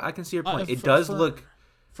okay, but I can see your point. It does look.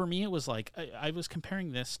 For me, it was like I was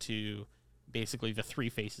comparing this to basically the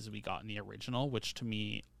three faces we got in the original, which to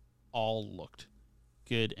me all looked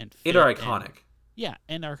good and fit. It are iconic.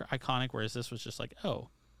 And are iconic. Whereas this was just like, oh,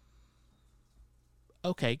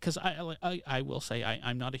 okay. Because I will say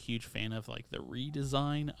I'm not a huge fan of like the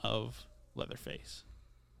redesign of Leatherface.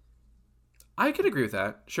 I could agree with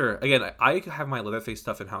that. Sure. Again, I have my Leatherface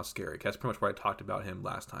stuff in How Scary. That's pretty much where I talked about him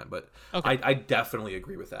last time. But okay. I definitely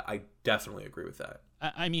agree with that.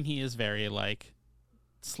 I mean, he is very, like,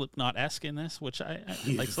 Slipknot-esque in this, which I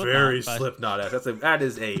He's like Slipknot. Very Slipknot-esque. That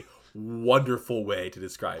is a wonderful way to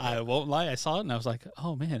describe it. I won't lie. I saw it and I was like,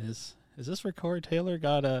 oh, man, is this where Corey Taylor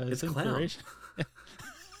got his inspiration?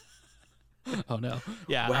 Oh, no.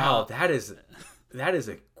 Yeah. Wow, that is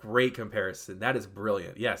a great comparison. That is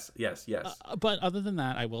brilliant. Yes. But other than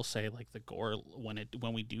that, I will say, like, the gore,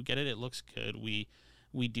 when we do get it, it looks good. We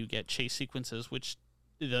do get chase sequences, which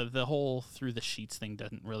the whole through the sheets thing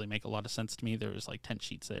doesn't really make a lot of sense to me. There was like 10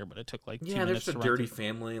 sheets there, but it took like 2 minutes. There's a dirty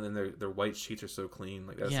family, and then their white sheets are so clean.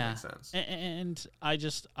 Like, that doesn't make sense. And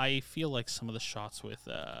I feel like some of the shots with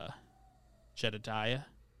Jedediah,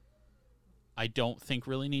 I don't think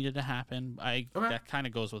really needed to happen. That kind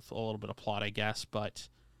of goes with a little bit of plot, I guess, but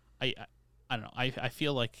I don't know. I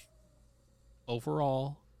feel like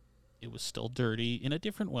overall it was still dirty in a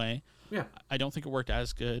different way. Yeah. I don't think it worked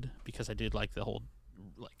as good because I did like the whole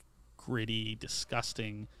like gritty,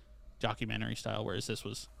 disgusting documentary style, whereas this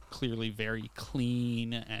was clearly very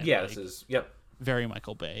clean and Yeah, like, this is very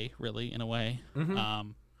Michael Bay, really, in a way.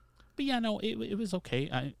 Mhm. But yeah, no, it was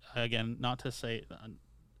okay. Again, not to say,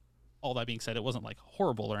 all that being said, it wasn't like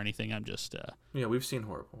horrible or anything. I'm just, Yeah, we've seen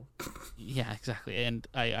horrible. yeah, exactly. And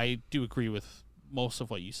I do agree with most of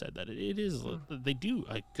what you said, that it is, they do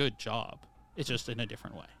a good job. It's just in a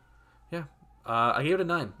different way. Yeah. I gave it a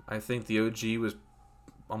 9. I think the OG was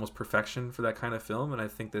almost perfection for that kind of film, and I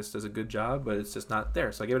think this does a good job, but it's just not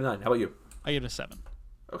there. So I gave it a 9. How about you? I give it a 7.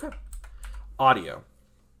 Okay. Audio.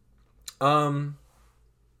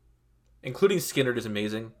 Including Skinner is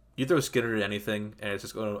amazing. You throw Skinner at anything, and it's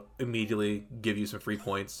just going to immediately give you some free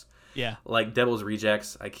points. Yeah. Like Devil's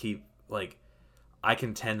Rejects, I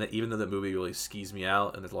contend that even though the movie really skis me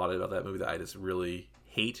out, and there's a lot about that movie that I just really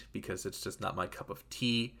hate because it's just not my cup of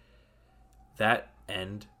tea, that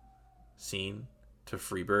end scene to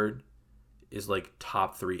Freebird is like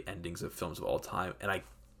top 3 endings of films of all time, and I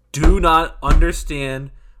do not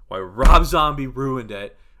understand why Rob Zombie ruined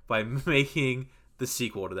it by making the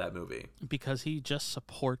sequel to that movie. Because he just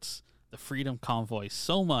supports the Freedom Convoy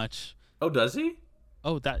so much. Oh, does he?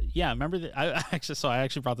 Oh, yeah. Remember that? I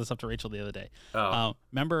actually brought this up to Rachel the other day. Oh.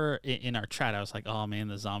 Remember in our chat, I was like, "Oh man,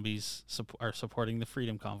 the zombies are supporting the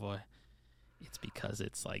Freedom Convoy." It's because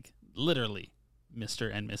it's like literally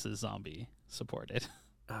Mr. and Mrs. Zombie supported.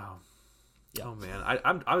 Oh. Yeah. Oh man,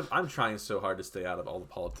 I'm trying so hard to stay out of all the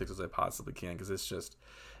politics as I possibly can because it's just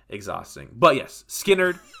exhausting. But yes,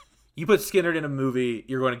 Skinnerd. You put Skinnerd in a movie,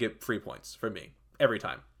 you're going to get free points from me every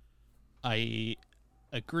time. I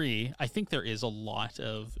agree. I think there is a lot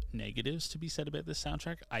of negatives to be said about this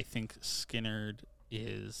soundtrack. I think Skinnerd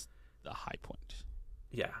is the high point.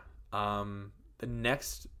 Yeah. The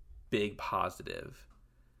next big positive,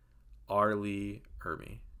 R. Lee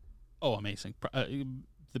Ermey. Oh, amazing.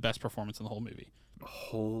 The best performance in the whole movie.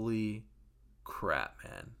 Holy crap,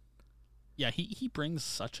 man. Yeah, he brings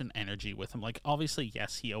such an energy with him. Like, obviously,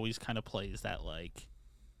 yes, he always kind of plays that, like,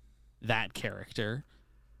 that character,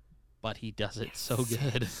 but he does it so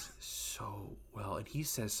good. So well. And he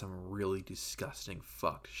says some really disgusting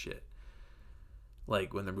fucked shit.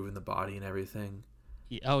 Like, when they're moving the body and everything.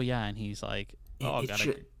 Oh, yeah, and he's like, oh,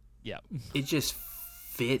 yeah. It just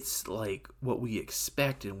fits, like, what we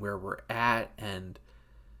expect and where we're at, and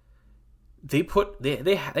they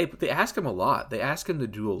ask him a lot. They ask him to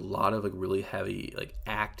do a lot of like really heavy like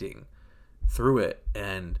acting through it,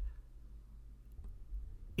 and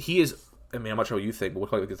he is. I mean, I'm not sure what you think, but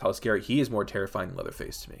what like how scary he is. More terrifying than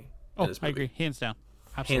Leatherface to me. Oh, I agree, hands down,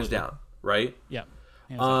 absolutely. Hands down, right? Yeah,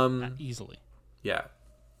 hands down. Easily. Yeah.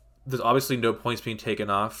 There's obviously no points being taken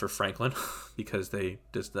off for Franklin because they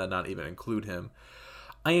just did not even include him.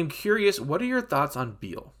 I am curious. What are your thoughts on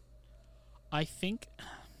Beale? I think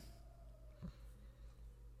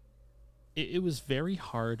it was very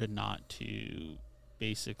hard not to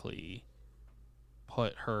basically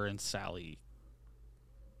put her and Sally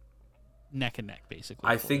neck and neck, basically.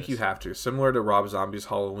 I think you have to. Similar to Rob Zombie's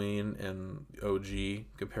Halloween and OG,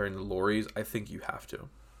 comparing the Laurie's, I think you have to.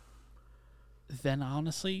 Then,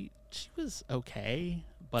 honestly, she was okay,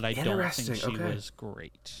 but I don't think she was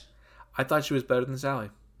great. I thought she was better than Sally.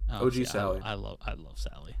 OG see, Sally. I love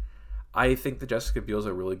Sally. I think that Jessica Biel's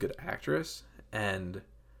a really good actress, and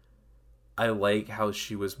I like how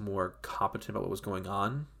she was more competent about what was going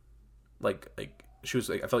on. Like she was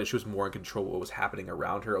like, I felt like she was more in control of what was happening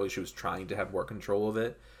around her. At least she was trying to have more control of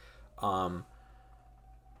it.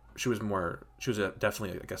 She was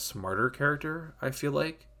definitely like a smarter character, I feel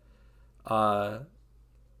like.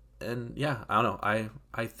 And yeah, I don't know.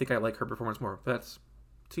 I think I like her performance more. But that's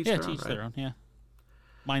teach their own. Yeah.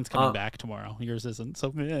 Mine's coming back tomorrow. Yours isn't.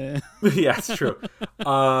 So yeah, it's true.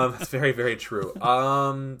 It's very, very true.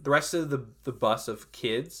 The rest of the bus of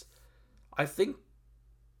kids, I think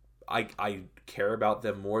I care about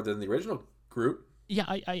them more than the original group. Yeah,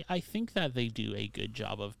 I think that they do a good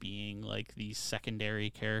job of being like these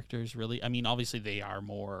secondary characters, really. I mean, obviously they are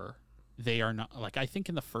not like, I think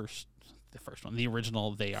in the first one, the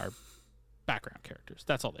original, they are background characters.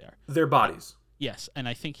 That's all they are. Their bodies. Yes, and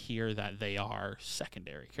I think here that they are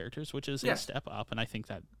secondary characters, which is a step up, and I think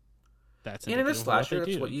that's and in a slasher,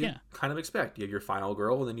 that's what you kind of expect. You have your final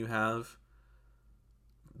girl, and then you have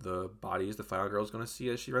the bodies the final girl is going to see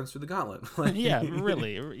as she runs through the gauntlet. Yeah,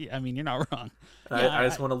 really. I mean, you're not wrong. I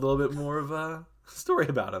just want a little bit more of a story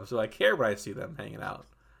about them, so I care when I see them hanging out.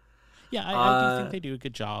 Yeah, I do think they do a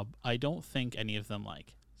good job. I don't think any of them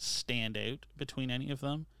like stand out between any of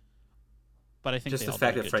them. But I think Just they the all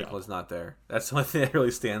fact did a that good Franklin's job. not there. That's the one thing that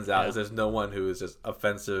really stands out. Yeah. Is there's no one who is just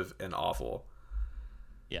offensive and awful.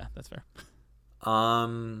 Yeah, that's fair.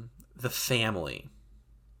 The family.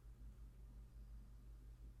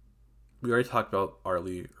 We already talked about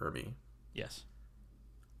Arlie Ermy. Yes.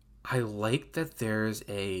 I like that there's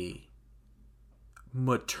a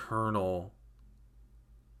maternal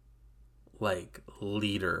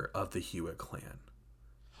leader of the Hewitt clan.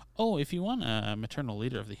 Oh, if you want a maternal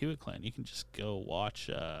leader of the Hewitt clan, you can just go watch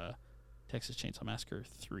Texas Chainsaw Massacre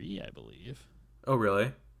 3, I believe. Oh,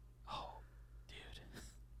 really? Oh, dude.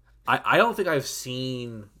 I don't think I've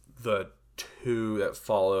seen the two that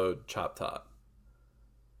followed Chop Top.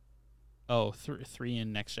 Oh, three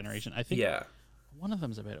in Next Generation. I think Yeah. one of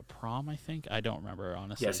them's about a prom, I think. I don't remember,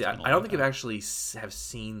 honestly. Yeah, see, I don't think I've actually have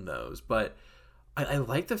seen those, but I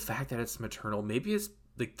like the fact that it's maternal. Maybe it's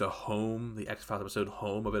like the home, the X-Files episode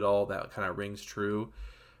home of it all that kind of rings true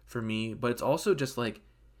for me, but it's also just like,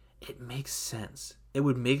 it makes sense. It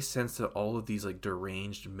would make sense that all of these like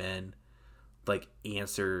deranged men like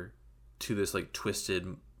answer to this like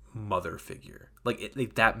twisted mother figure. Like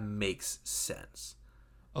that makes sense.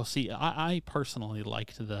 Oh, see, I personally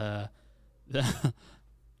liked the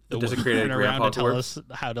desecrated women around grandpa to tell corpse? us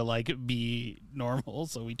how to like be normal,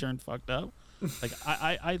 so we turned fucked up. Like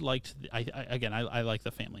I liked I like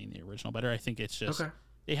the family in the original better. I think it's just Okay.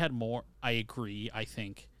 they had more. I agree. I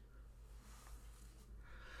think.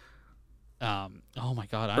 Oh my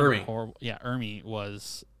God, I'm Ermy. horrible. Yeah, Ermy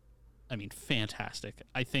was, I mean, fantastic.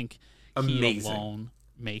 I think Amazing. he alone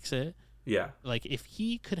makes it. Yeah. Like, if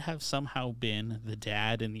he could have somehow been the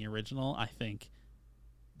dad in the original, I think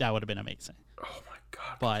that would have been amazing. Oh my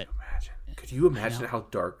god. But could you imagine know.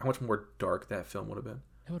 how much more dark that film would have been?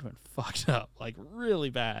 it would have been fucked up, like really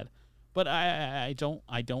bad. But I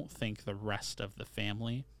don't think the rest of the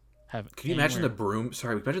family have. Could you imagine the broom?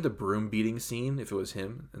 Sorry, imagine the broom beating scene if it was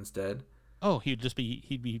him instead. Oh, he'd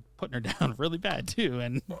be putting her down really bad too,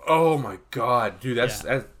 and Oh my god, dude, that's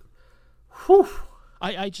Yeah. that's. Whew.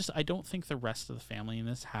 I don't think the rest of the family in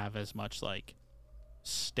this have as much like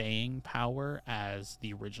staying power as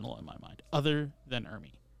the original in my mind, other than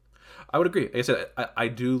Ermy. I would agree. Like I said, I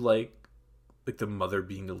do like the mother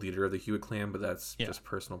being the leader of the Hewitt clan, but that's Yeah. just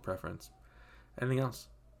personal preference. Anything else?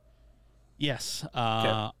 Yes,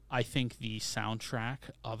 I think the soundtrack,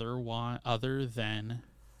 other than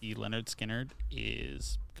the Leonard Skinner,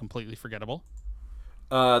 is completely forgettable.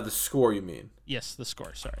 The score, you mean? Yes, the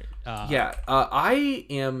score. Sorry. Yeah, I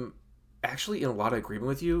am actually in a lot of agreement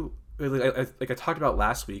with you. Like I talked about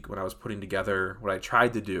last week when I was putting together what I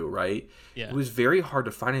tried to do, right? Yeah. It was very hard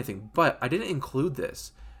to find anything, but I didn't include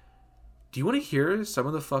this. Do you want to hear some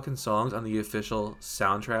of the fucking songs on the official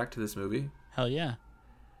soundtrack to this movie? Hell yeah.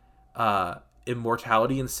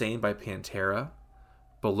 Immortality Insane by Pantera,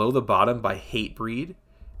 Below the Bottom by Hatebreed,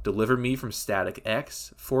 Deliver Me from Static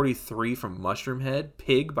X, 43 from Mushroomhead,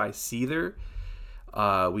 Pig by Seether.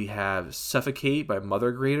 We have Suffocate by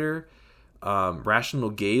Mother Grader, Rational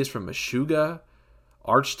Gaze from Meshuggah,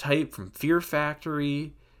 Archetype from Fear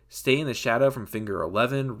Factory, Stay in the Shadow from Finger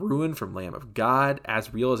 11, Ruin from Lamb of God,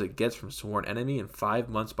 As Real as It Gets from Sworn Enemy, and 5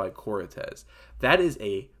 Months by Cortez. That is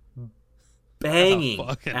a banging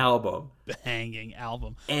fucking album. Banging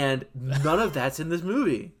album. And none of that's in this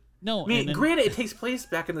movie. No, I mean, and then- granted, it takes place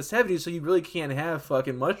back in the 70s, so you really can't have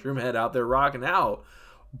fucking Mushroomhead out there rocking out.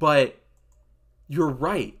 But you're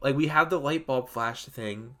right. Like, we have the light bulb flash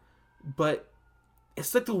thing, but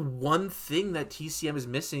it's like the one thing that TCM is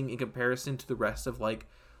missing in comparison to the rest of, like,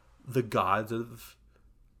 the gods of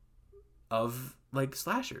like,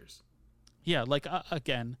 slashers. Yeah, like,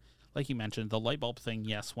 again, like you mentioned, the light bulb thing,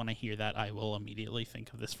 yes, when I hear that, I will immediately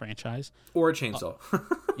think of this franchise. Or a chainsaw.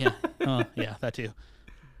 Yeah, yeah, that too.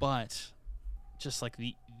 But just like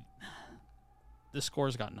the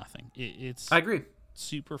score's got nothing. It's I agree.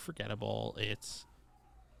 super forgettable.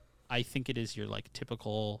 I think it is your like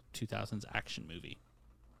typical 2000s action movie.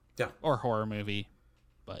 Yeah. Or horror movie,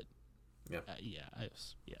 but Yeah.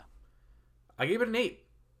 yeah. I gave it an 8.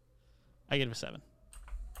 I give it a 7.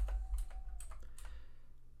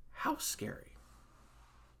 How scary.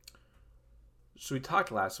 So we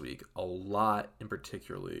talked last week a lot in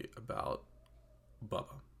particularly about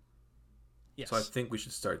Bubba. Yes. So I think we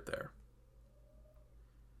should start there.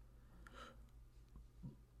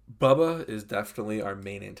 Bubba is definitely our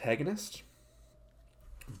main antagonist.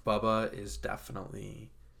 Bubba is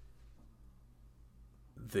definitely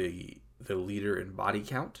the leader in body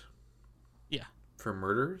count yeah. for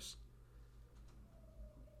murders.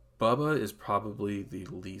 Bubba is probably the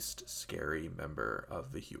least scary member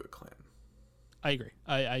of the Hewitt clan. I agree.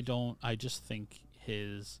 I just think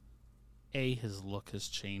his his look has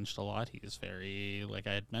changed a lot. He is very, like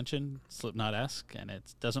I had mentioned, Slipknot-esque, and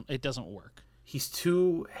it doesn't work. He's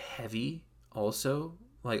too heavy also.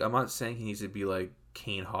 Like, I'm not saying he needs to be like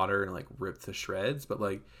Kane Hodder and like ripped to shreds, but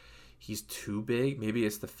like he's too big. Maybe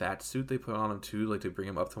it's the fat suit they put on him too, like to bring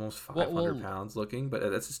him up to almost 500 pounds looking, but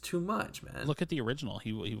that's just too much, man. Look at the original.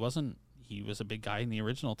 He was a big guy in the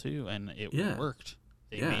original too, and it worked.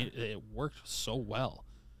 It worked so well.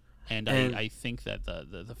 And I think that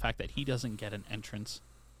the fact that he doesn't get an entrance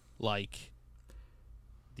like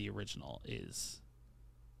the original is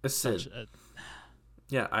such a...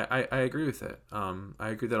 Yeah, I agree with it. I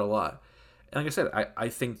agree with that a lot. And like I said, I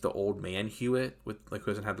think the old man Hewitt with like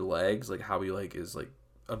who doesn't have the legs, like how he like is like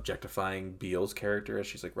objectifying Beale's character as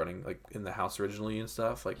she's like running like in the house originally and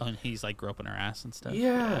stuff. Like, and he's like groping her ass and stuff.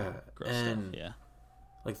 Yeah, gross and stuff. Yeah.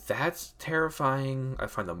 Like, that's terrifying. I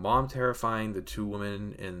find the mom terrifying. The two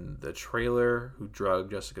women in the trailer who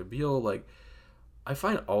drug Jessica Biel. Like, I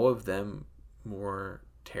find all of them more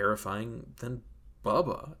terrifying than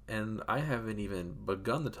Bubba. And I haven't even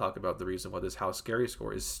begun to talk about the reason why this House Scary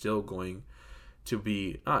score is still going to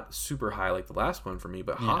be not super high like the last one for me,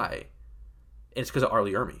 but high. And it's because of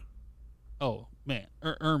Arlie Ermy. Oh, man.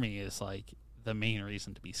 Ermy is like the main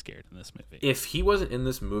reason to be scared in this movie. If he wasn't in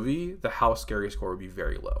this movie, the House Scary score would be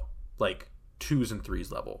very low, like 2s and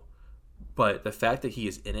 3s level. But the fact that he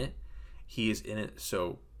is in it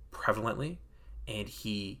so prevalently, and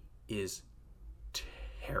he is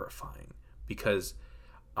terrifying because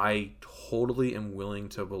I totally am willing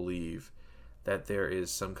to believe that there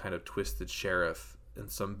is some kind of twisted sheriff in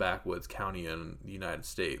some backwoods county in the United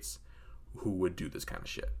States who would do this kind of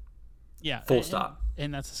shit. Yeah. Full stop.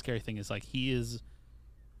 And that's the scary thing is like he is,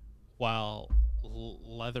 while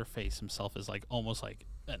Leatherface himself is like almost like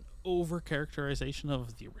an over characterization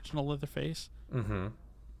of the original Leatherface. Mm-hmm.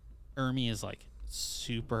 Ermy is like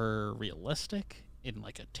super realistic in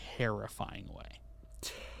like a terrifying way.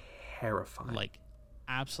 Terrifying. Like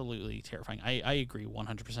absolutely terrifying. I agree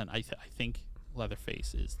 100%. I think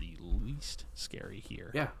Leatherface is the least scary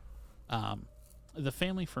here. Yeah. The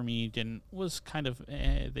family for me was kind of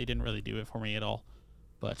they didn't really do it for me at all,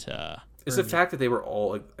 but it's the fact that they were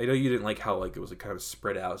all like, I know you didn't like how like it was like kind of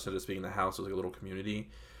spread out instead of just being in the house, it was like a little community.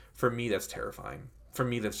 For me, that's terrifying. For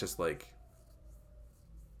me, that's just like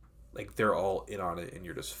they're all in on it and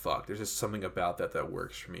you're just fucked. There's just something about that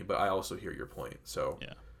works for me, but I also hear your point. So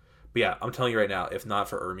yeah. But yeah, I'm telling you right now, if not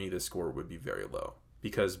for Ermy, this score would be very low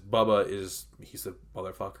because Bubba he's the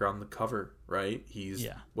motherfucker on the cover, right? He's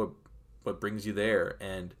what brings you there,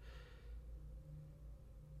 and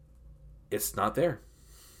it's not there.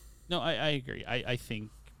 No, I agree. I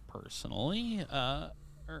think personally,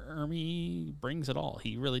 Ermy brings it all.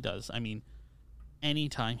 He really does. I mean,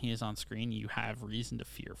 anytime he is on screen, you have reason to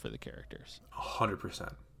fear for the characters.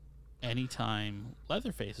 100%. Anytime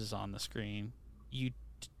Leatherface is on the screen, you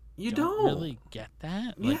don't really get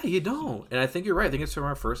that. Like, yeah, you don't. And I think you're right. I think it's from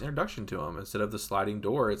our first introduction to him. Instead of the sliding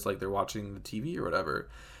door, it's like they're watching the TV or whatever.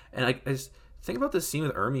 And I just think about this scene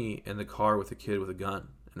with Ermy in the car with the kid with a gun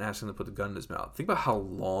and asking him to put the gun in his mouth. Think about how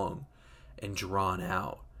long and drawn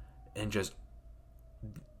out and just,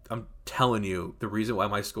 I'm telling you, the reason why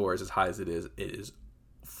my score is as high as it is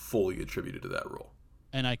fully attributed to that role.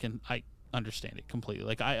 And I understand it completely.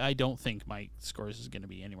 Like, I don't think my scores is going to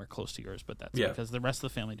be anywhere close to yours, but that's because the rest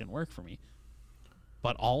of the family didn't work for me.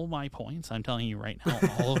 But all my points, I'm telling you right now,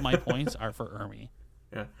 all of my points are for Ermy.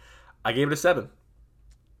 Yeah. I gave it a 7.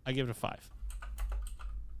 I give it a 5.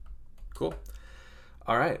 Cool.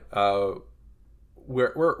 All right.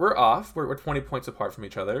 We're off. We're 20 points apart from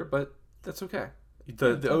each other, but that's okay.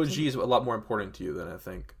 The OG is a lot more important to you than I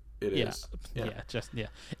think it is. Yeah.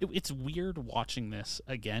 It's weird watching this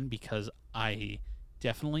again because I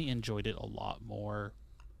definitely enjoyed it a lot more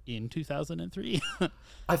in 2003.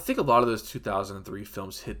 I think a lot of those 2003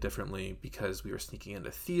 films hit differently because we were sneaking into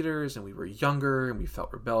theaters and we were younger and we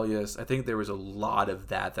felt rebellious. I think there was a lot of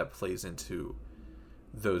that plays into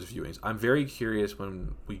those viewings. I'm very curious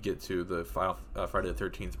when we get to the final Friday the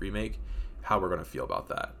 13th remake how we're going to feel about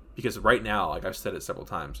that. Because right now, like I've said it several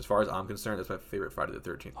times, as far as I'm concerned, that's my favorite Friday the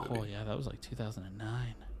 13th movie. Oh, yeah, that was like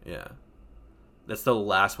 2009. Yeah. That's the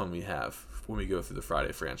last one we have when we go through the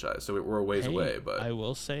Friday franchise. So we're a ways away. But I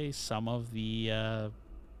will say some of the...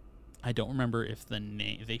 I don't remember if the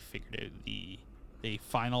name... They figured out they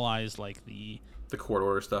finalized like the court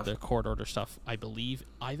order stuff. The court order stuff, I believe,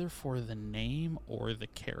 either for the name or the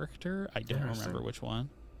character. I don't remember which one.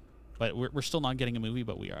 But we're still not getting a movie,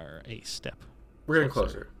 but we are a step. We're getting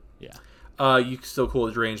closer. Yeah. You still cool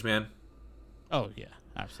with Deranged Man? Oh, yeah.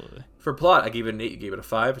 absolutely. For plot, I gave it an 8. You gave it a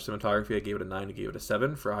 5. For cinematography, I gave it a 9. You gave it a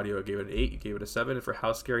 7. For audio, I gave it an 8. You gave it a 7. And for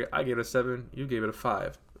House Scary, I gave it a 7. You gave it a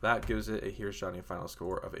 5. That gives it a Here's Johnny final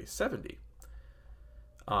score of a 70.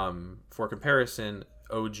 For comparison,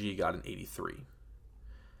 OG got an 83.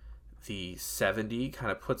 The 70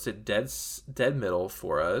 kind of puts it dead middle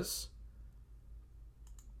for us.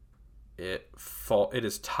 It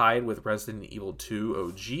is tied with Resident Evil 2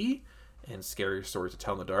 OG and Scary Stories to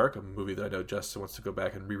Tell in the Dark, a movie that I know Justin wants to go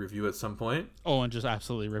back and re-review at some point. Oh, and just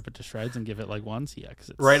absolutely rip it to shreds and give it like ones? Yeah,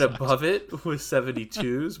 because it's right above it with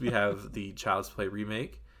 72s, we have the Child's Play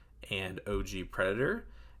remake and OG Predator.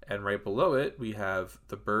 And right below it, we have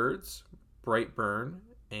The Birds, Brightburn,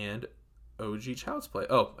 and OG Child's Play.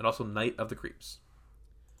 Oh, and also Night of the Creeps.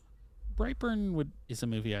 Brightburn is a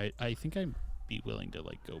movie I think I'd be willing to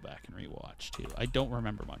like go back and rewatch too. I don't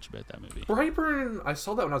remember much about that movie. Brightburn, I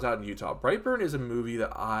saw that when I was out in Utah. Brightburn is a movie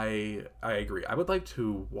that I agree. I would like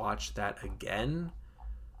to watch that again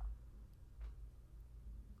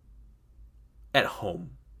at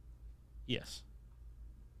home. Yes.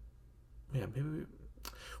 Yeah, maybe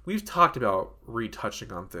we've talked about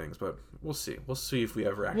retouching on things, but we'll see. We'll see if we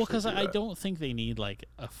ever actually. Well, because do I that. don't think they need like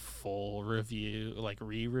a full review, like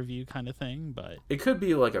re-review kind of thing. But It could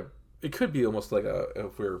be like it could be almost like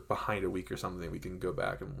if we're behind a week or something, we can go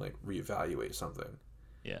back and like reevaluate something.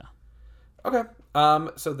 yeah, Okay.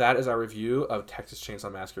 So that is our review of Texas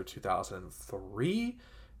Chainsaw Massacre 2003.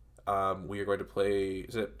 We are going to play.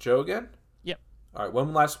 Is it Joe again? yep. All right.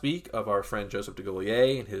 One last week of our friend Joseph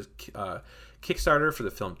DeGaulier and his Kickstarter for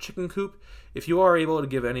the film Chicken Coop. If you are able to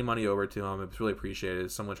give any money over to him, it's really appreciated.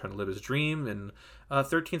 It's someone trying to live his dream. And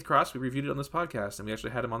 13th Cross, we reviewed it on this podcast, and we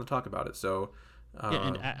actually had him on to talk about it. So. Yeah,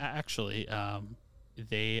 and actually,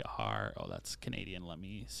 they are. Oh, that's Canadian. Let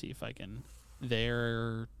me see if I can.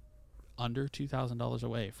 They're under $2,000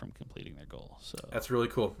 away from completing their goal. So that's really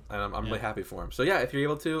cool, and I'm really happy for him. So yeah, if you're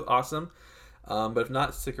able to, awesome. But if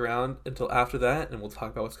not, stick around until after that, and we'll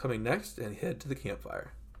talk about what's coming next and head to the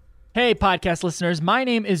campfire. Hey, podcast listeners. My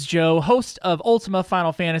name is Joe, host of Ultima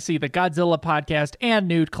Final Fantasy, the Godzilla podcast, and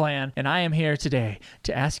Nude Clan, and I am here today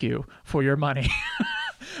to ask you for your money.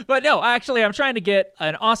 But no, actually, I'm trying to get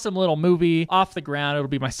an awesome little movie off the ground. It'll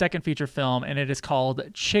be my second feature film, and it is called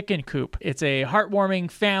Chicken Coop. It's a heartwarming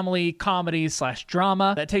family comedy /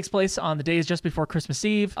 drama that takes place on the days just before Christmas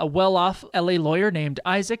Eve. A well-off LA lawyer named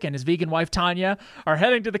Isaac and his vegan wife Tanya are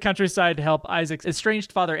heading to the countryside to help Isaac's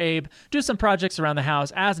estranged father Abe do some projects around the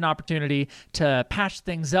house as an opportunity to patch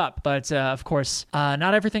things up. But of course,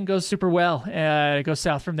 not everything goes super well. It goes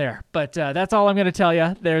south from there. But that's all I'm going to tell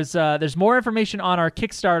you. There's more information on our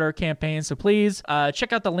Kickstarter campaign, so please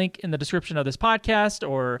check out the link in the description of this podcast,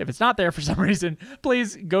 or if it's not there for some reason,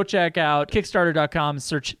 please go check out Kickstarter.com,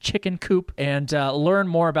 search Chicken Coop, and learn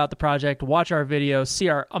more about the project, watch our videos, see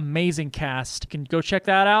our amazing cast. You can go check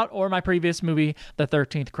that out, or my previous movie, The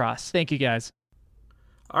 13th Cross. Thank you, guys.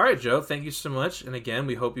 All right, Joe, thank you so much. And again,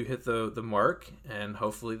 we hope you hit the mark, and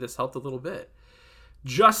hopefully this helped a little bit.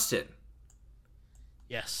 Justin.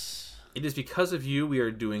 yes. It is because of you we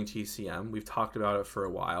are doing TCM. We've talked about it for a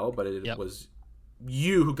while, but it was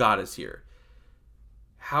you who got us here.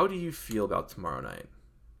 How do you feel about tomorrow night?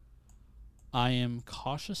 I am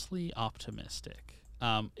cautiously optimistic.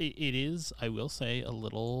 It is, I will say, a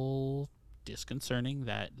little disconcerting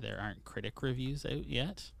that there aren't critic reviews out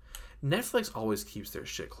yet. Netflix always keeps their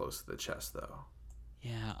shit close to the chest, though.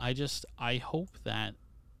 Yeah, I hope that...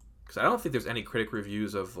 Because I don't think there's any critic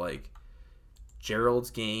reviews of, like, Gerald's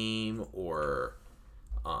Game or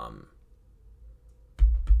like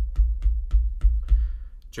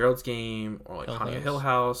Haunting Hill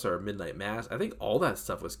House or Midnight Mass. I think all that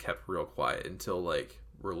stuff was kept real quiet until like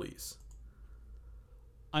release.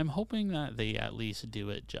 I'm hoping that they at least do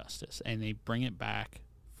it justice and they bring it back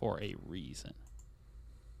for a reason.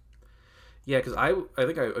 Yeah, because I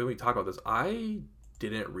think when we talk about this, I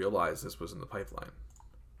didn't realize this was in the pipeline.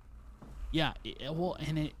 Yeah,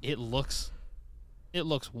 it looks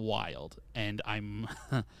wild, and I'm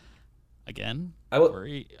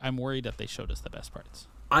I'm worried that they showed us the best parts.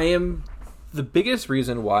 I am the biggest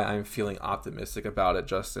reason why I'm feeling optimistic about it,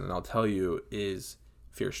 Justin, and I'll tell you, is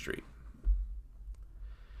Fear Street.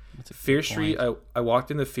 Fear Street. I walked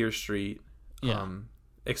into Fear Street,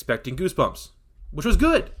 expecting Goosebumps, which was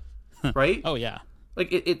good, right? Oh yeah.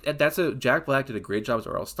 Like that's Jack Black did a great job as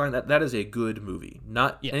R.L. Stine. That is a good movie.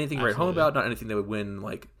 Not anything to write home about. Not anything that would win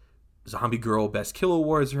like Zombie Girl Best Kill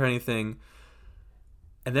Awards or anything.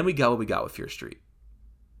 And then we got what we got with Fear Street.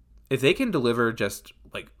 If they can deliver just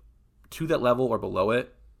like to that level or below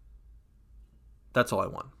it, that's all I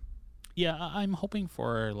want. Yeah, I'm hoping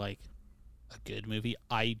for like a good movie.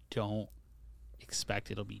 I don't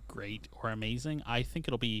expect it'll be great or amazing. I think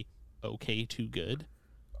it'll be okay to good.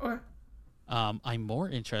 Okay. I'm more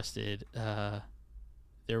interested.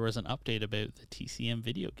 There was an update about the TCM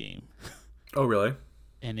video game, Oh, really?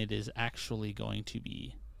 and it is actually going to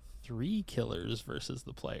be 3 killers versus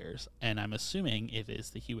the players, and I'm assuming it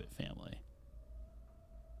is the Hewitt family,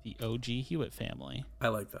 the OG Hewitt family. I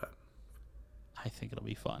like that. I think it'll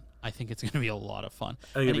be fun. I think it's going to be a lot of fun.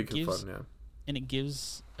 I think And it'll be good fun, yeah. And it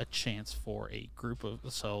gives a chance for a group of,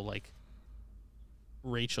 so like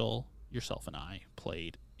Rachel, yourself, and I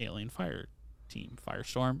played Alien Fire Team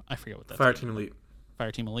Firestorm. I forget what that's. Fire Team Elite.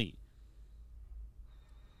 Fire Team Elite.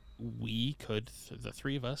 We could, the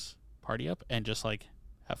 3 of us, party up and just like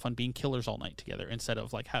have fun being killers all night together instead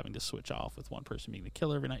of like having to switch off with one person being the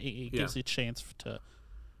killer every night. It gives a chance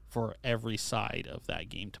for every side of that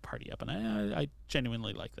game to party up, and I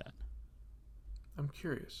genuinely like that. I'm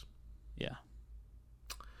curious. Yeah.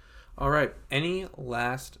 All right. Any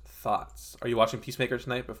last thoughts? Are you watching Peacemaker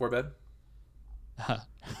tonight before bed?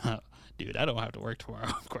 Dude, I don't have to work tomorrow.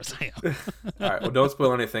 Of course I am. All right. Well, don't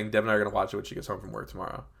spoil anything. Deb and I are going to watch it when she gets home from work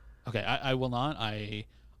tomorrow. Okay, I will not. I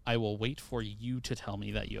will wait for you to tell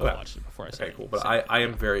me that you have watched it before I say Okay, cool. anything. But So, I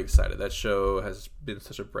am very excited. That show has been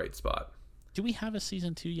such a bright spot. do we have a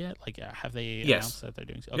season 2 yet? Like, have they Yes. announced that they're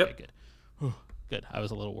doing? Okay, Yep. good. Good. I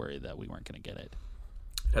was a little worried that we weren't going to get it.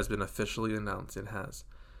 It has been officially announced. It has.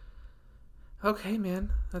 Okay,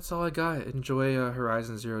 man. That's all I got. Enjoy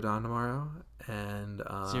Horizon Zero Dawn tomorrow. And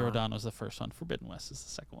Zero Dawn was the first one. Forbidden West is the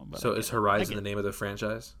second one. But So I is get it. I Horizon get the name of the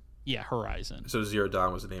franchise? Yeah, Horizon. So Zero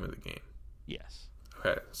Dawn was the name of the game. Yes.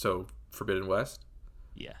 Okay. So Forbidden West.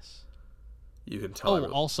 Yes. You can tell. Oh,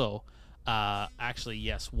 also, actually,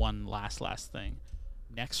 yes. One last thing.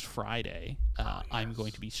 Next Friday, I'm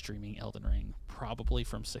going to be streaming Elden Ring, probably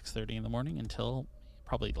from 6:30 in the morning until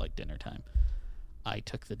probably like dinner time. I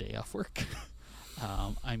took the day off work.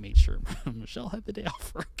 I made sure Michelle had the day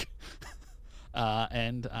off work.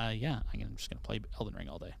 And yeah, I'm just gonna play Elden Ring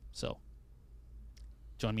all day. So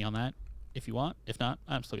join me on that if you want. If not,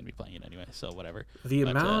 I'm still gonna be playing it anyway. So whatever. The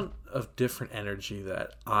But, amount of different energy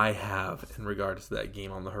that I have in regards to that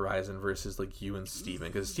game on the Horizon versus like you and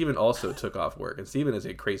Steven, because Steven also took off work, and Steven is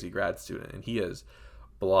a crazy grad student, and he has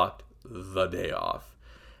blocked the day off.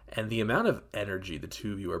 And the amount of energy the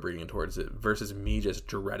two of you are bringing towards it versus me just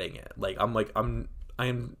dreading it. I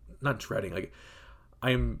am not dreading. Like,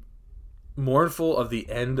 I am mournful of the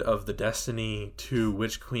end of the Destiny 2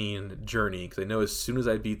 Witch Queen journey, because I know as soon as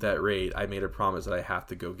I beat that raid, I made a promise that I have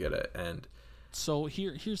to go get it. And So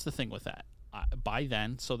here's the thing with that. By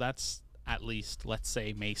then, so that's at least, let's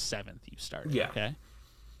say, May 7th you started. Yeah. Okay.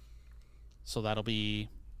 So that'll be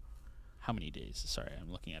how many days? Sorry,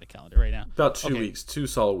 I'm looking at a calendar right now. about 2 Okay. weeks, 2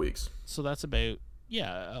 solid weeks. So that's about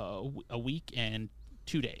a week and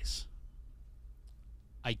 2 days.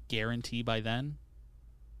 I guarantee by then,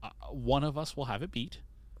 one of us will have it beat.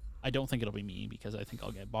 I don't think it'll be me because I think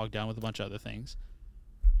I'll get bogged down with a bunch of other things.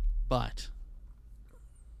 But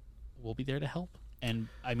we'll be there to help. And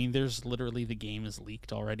I mean, there's literally, the game is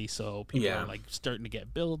leaked already, so people Yeah. are like starting to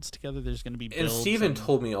get builds together. There's going to be And builds. Steven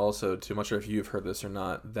told me also, too, I'm not sure if you've heard this or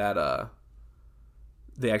not, that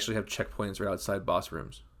they actually have checkpoints right outside boss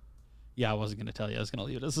rooms. Yeah, I wasn't going to tell you. I was going to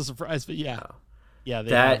leave it as a surprise, but yeah. Oh. Yeah,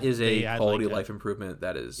 That is they a add, quality like, of life improvement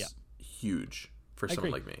that is Yeah. huge for I someone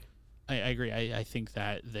agree. like me. I agree. I think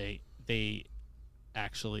that they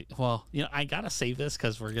actually, well, I gotta save this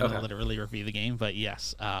because we're gonna Okay. literally review the game. But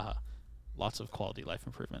yes, lots of quality life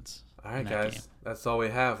improvements. All right, in that guys. game. That's all we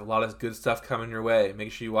have. A lot of good stuff coming your way.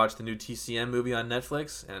 Make sure you watch the new TCM movie on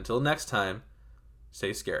Netflix. And until next time,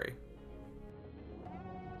 stay scary.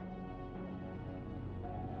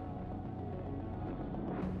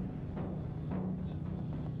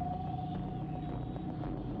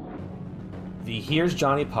 The Here's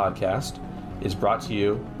Johnny podcast is brought to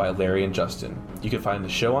you by Larry and Justin. You can find the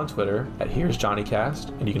show on Twitter at Here's Johnny Cast,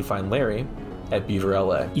 and you can find Larry at Beaver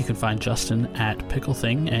LA. You can find Justin at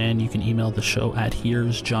PickleThing, and you can email the show at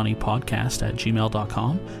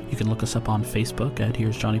here'sjohnnypodcast@gmail.com. You can look us up on Facebook at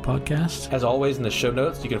Here's Johnny Podcast. As always, in the show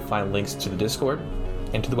notes, you can find links to the Discord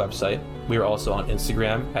and to the website. We are also on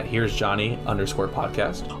Instagram at Here's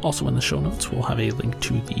Johnny_podcast. Also in the show notes, we'll have a link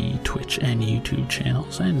to the Twitch and YouTube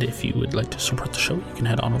channels. And if you would like to support the show, you can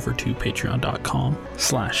head on over to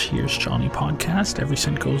patreon.com/Here's Johnny Podcast. Every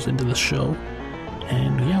cent goes into the show.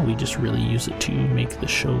 And yeah, we just really use it to make the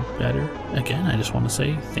show better. Again, I just want to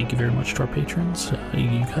say thank you very much to our patrons.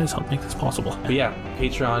 You guys help make this possible. But yeah,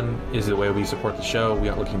 Patreon is the way we support the show. We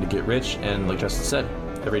aren't looking to get rich. And like Justin said,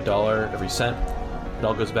 every dollar, every cent, it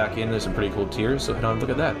all goes back in. There's some pretty cool tiers. So head on and look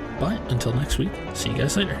at that. But until next week, see you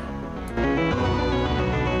guys later.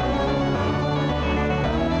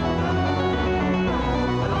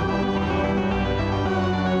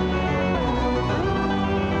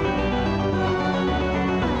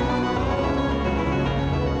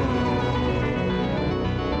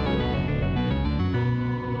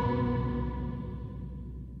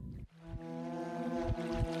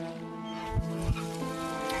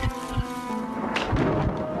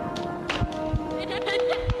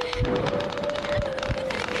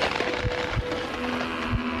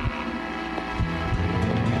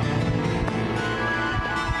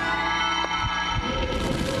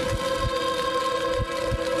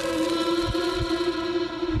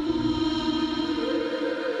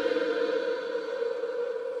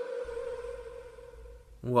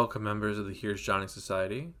 welcome members of the Here's Johnny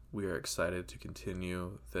Society. We are excited to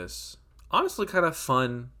continue this honestly kind of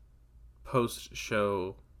fun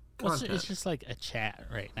post-show Well, content. it's just like a chat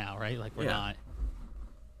right now, right? Like we're Yeah. not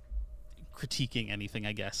critiquing anything,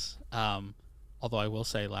 I guess. Although I will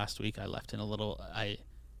say, last week I left in a little.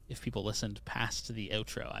 If people listened past the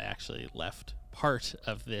outro, I actually left part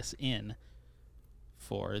of this in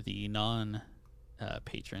for the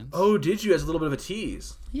non-patrons. Oh, did you? As a little bit of a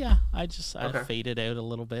tease. Yeah, I Okay. faded out a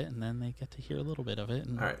little bit, and then they get to hear a little bit of it.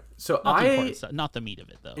 And All right. So not the important stuff, not the meat of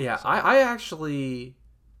it, though. Yeah, so. I actually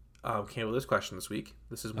came up with this question this week.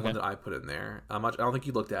 This is one Okay. that I put in there. I don't think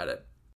you looked at it.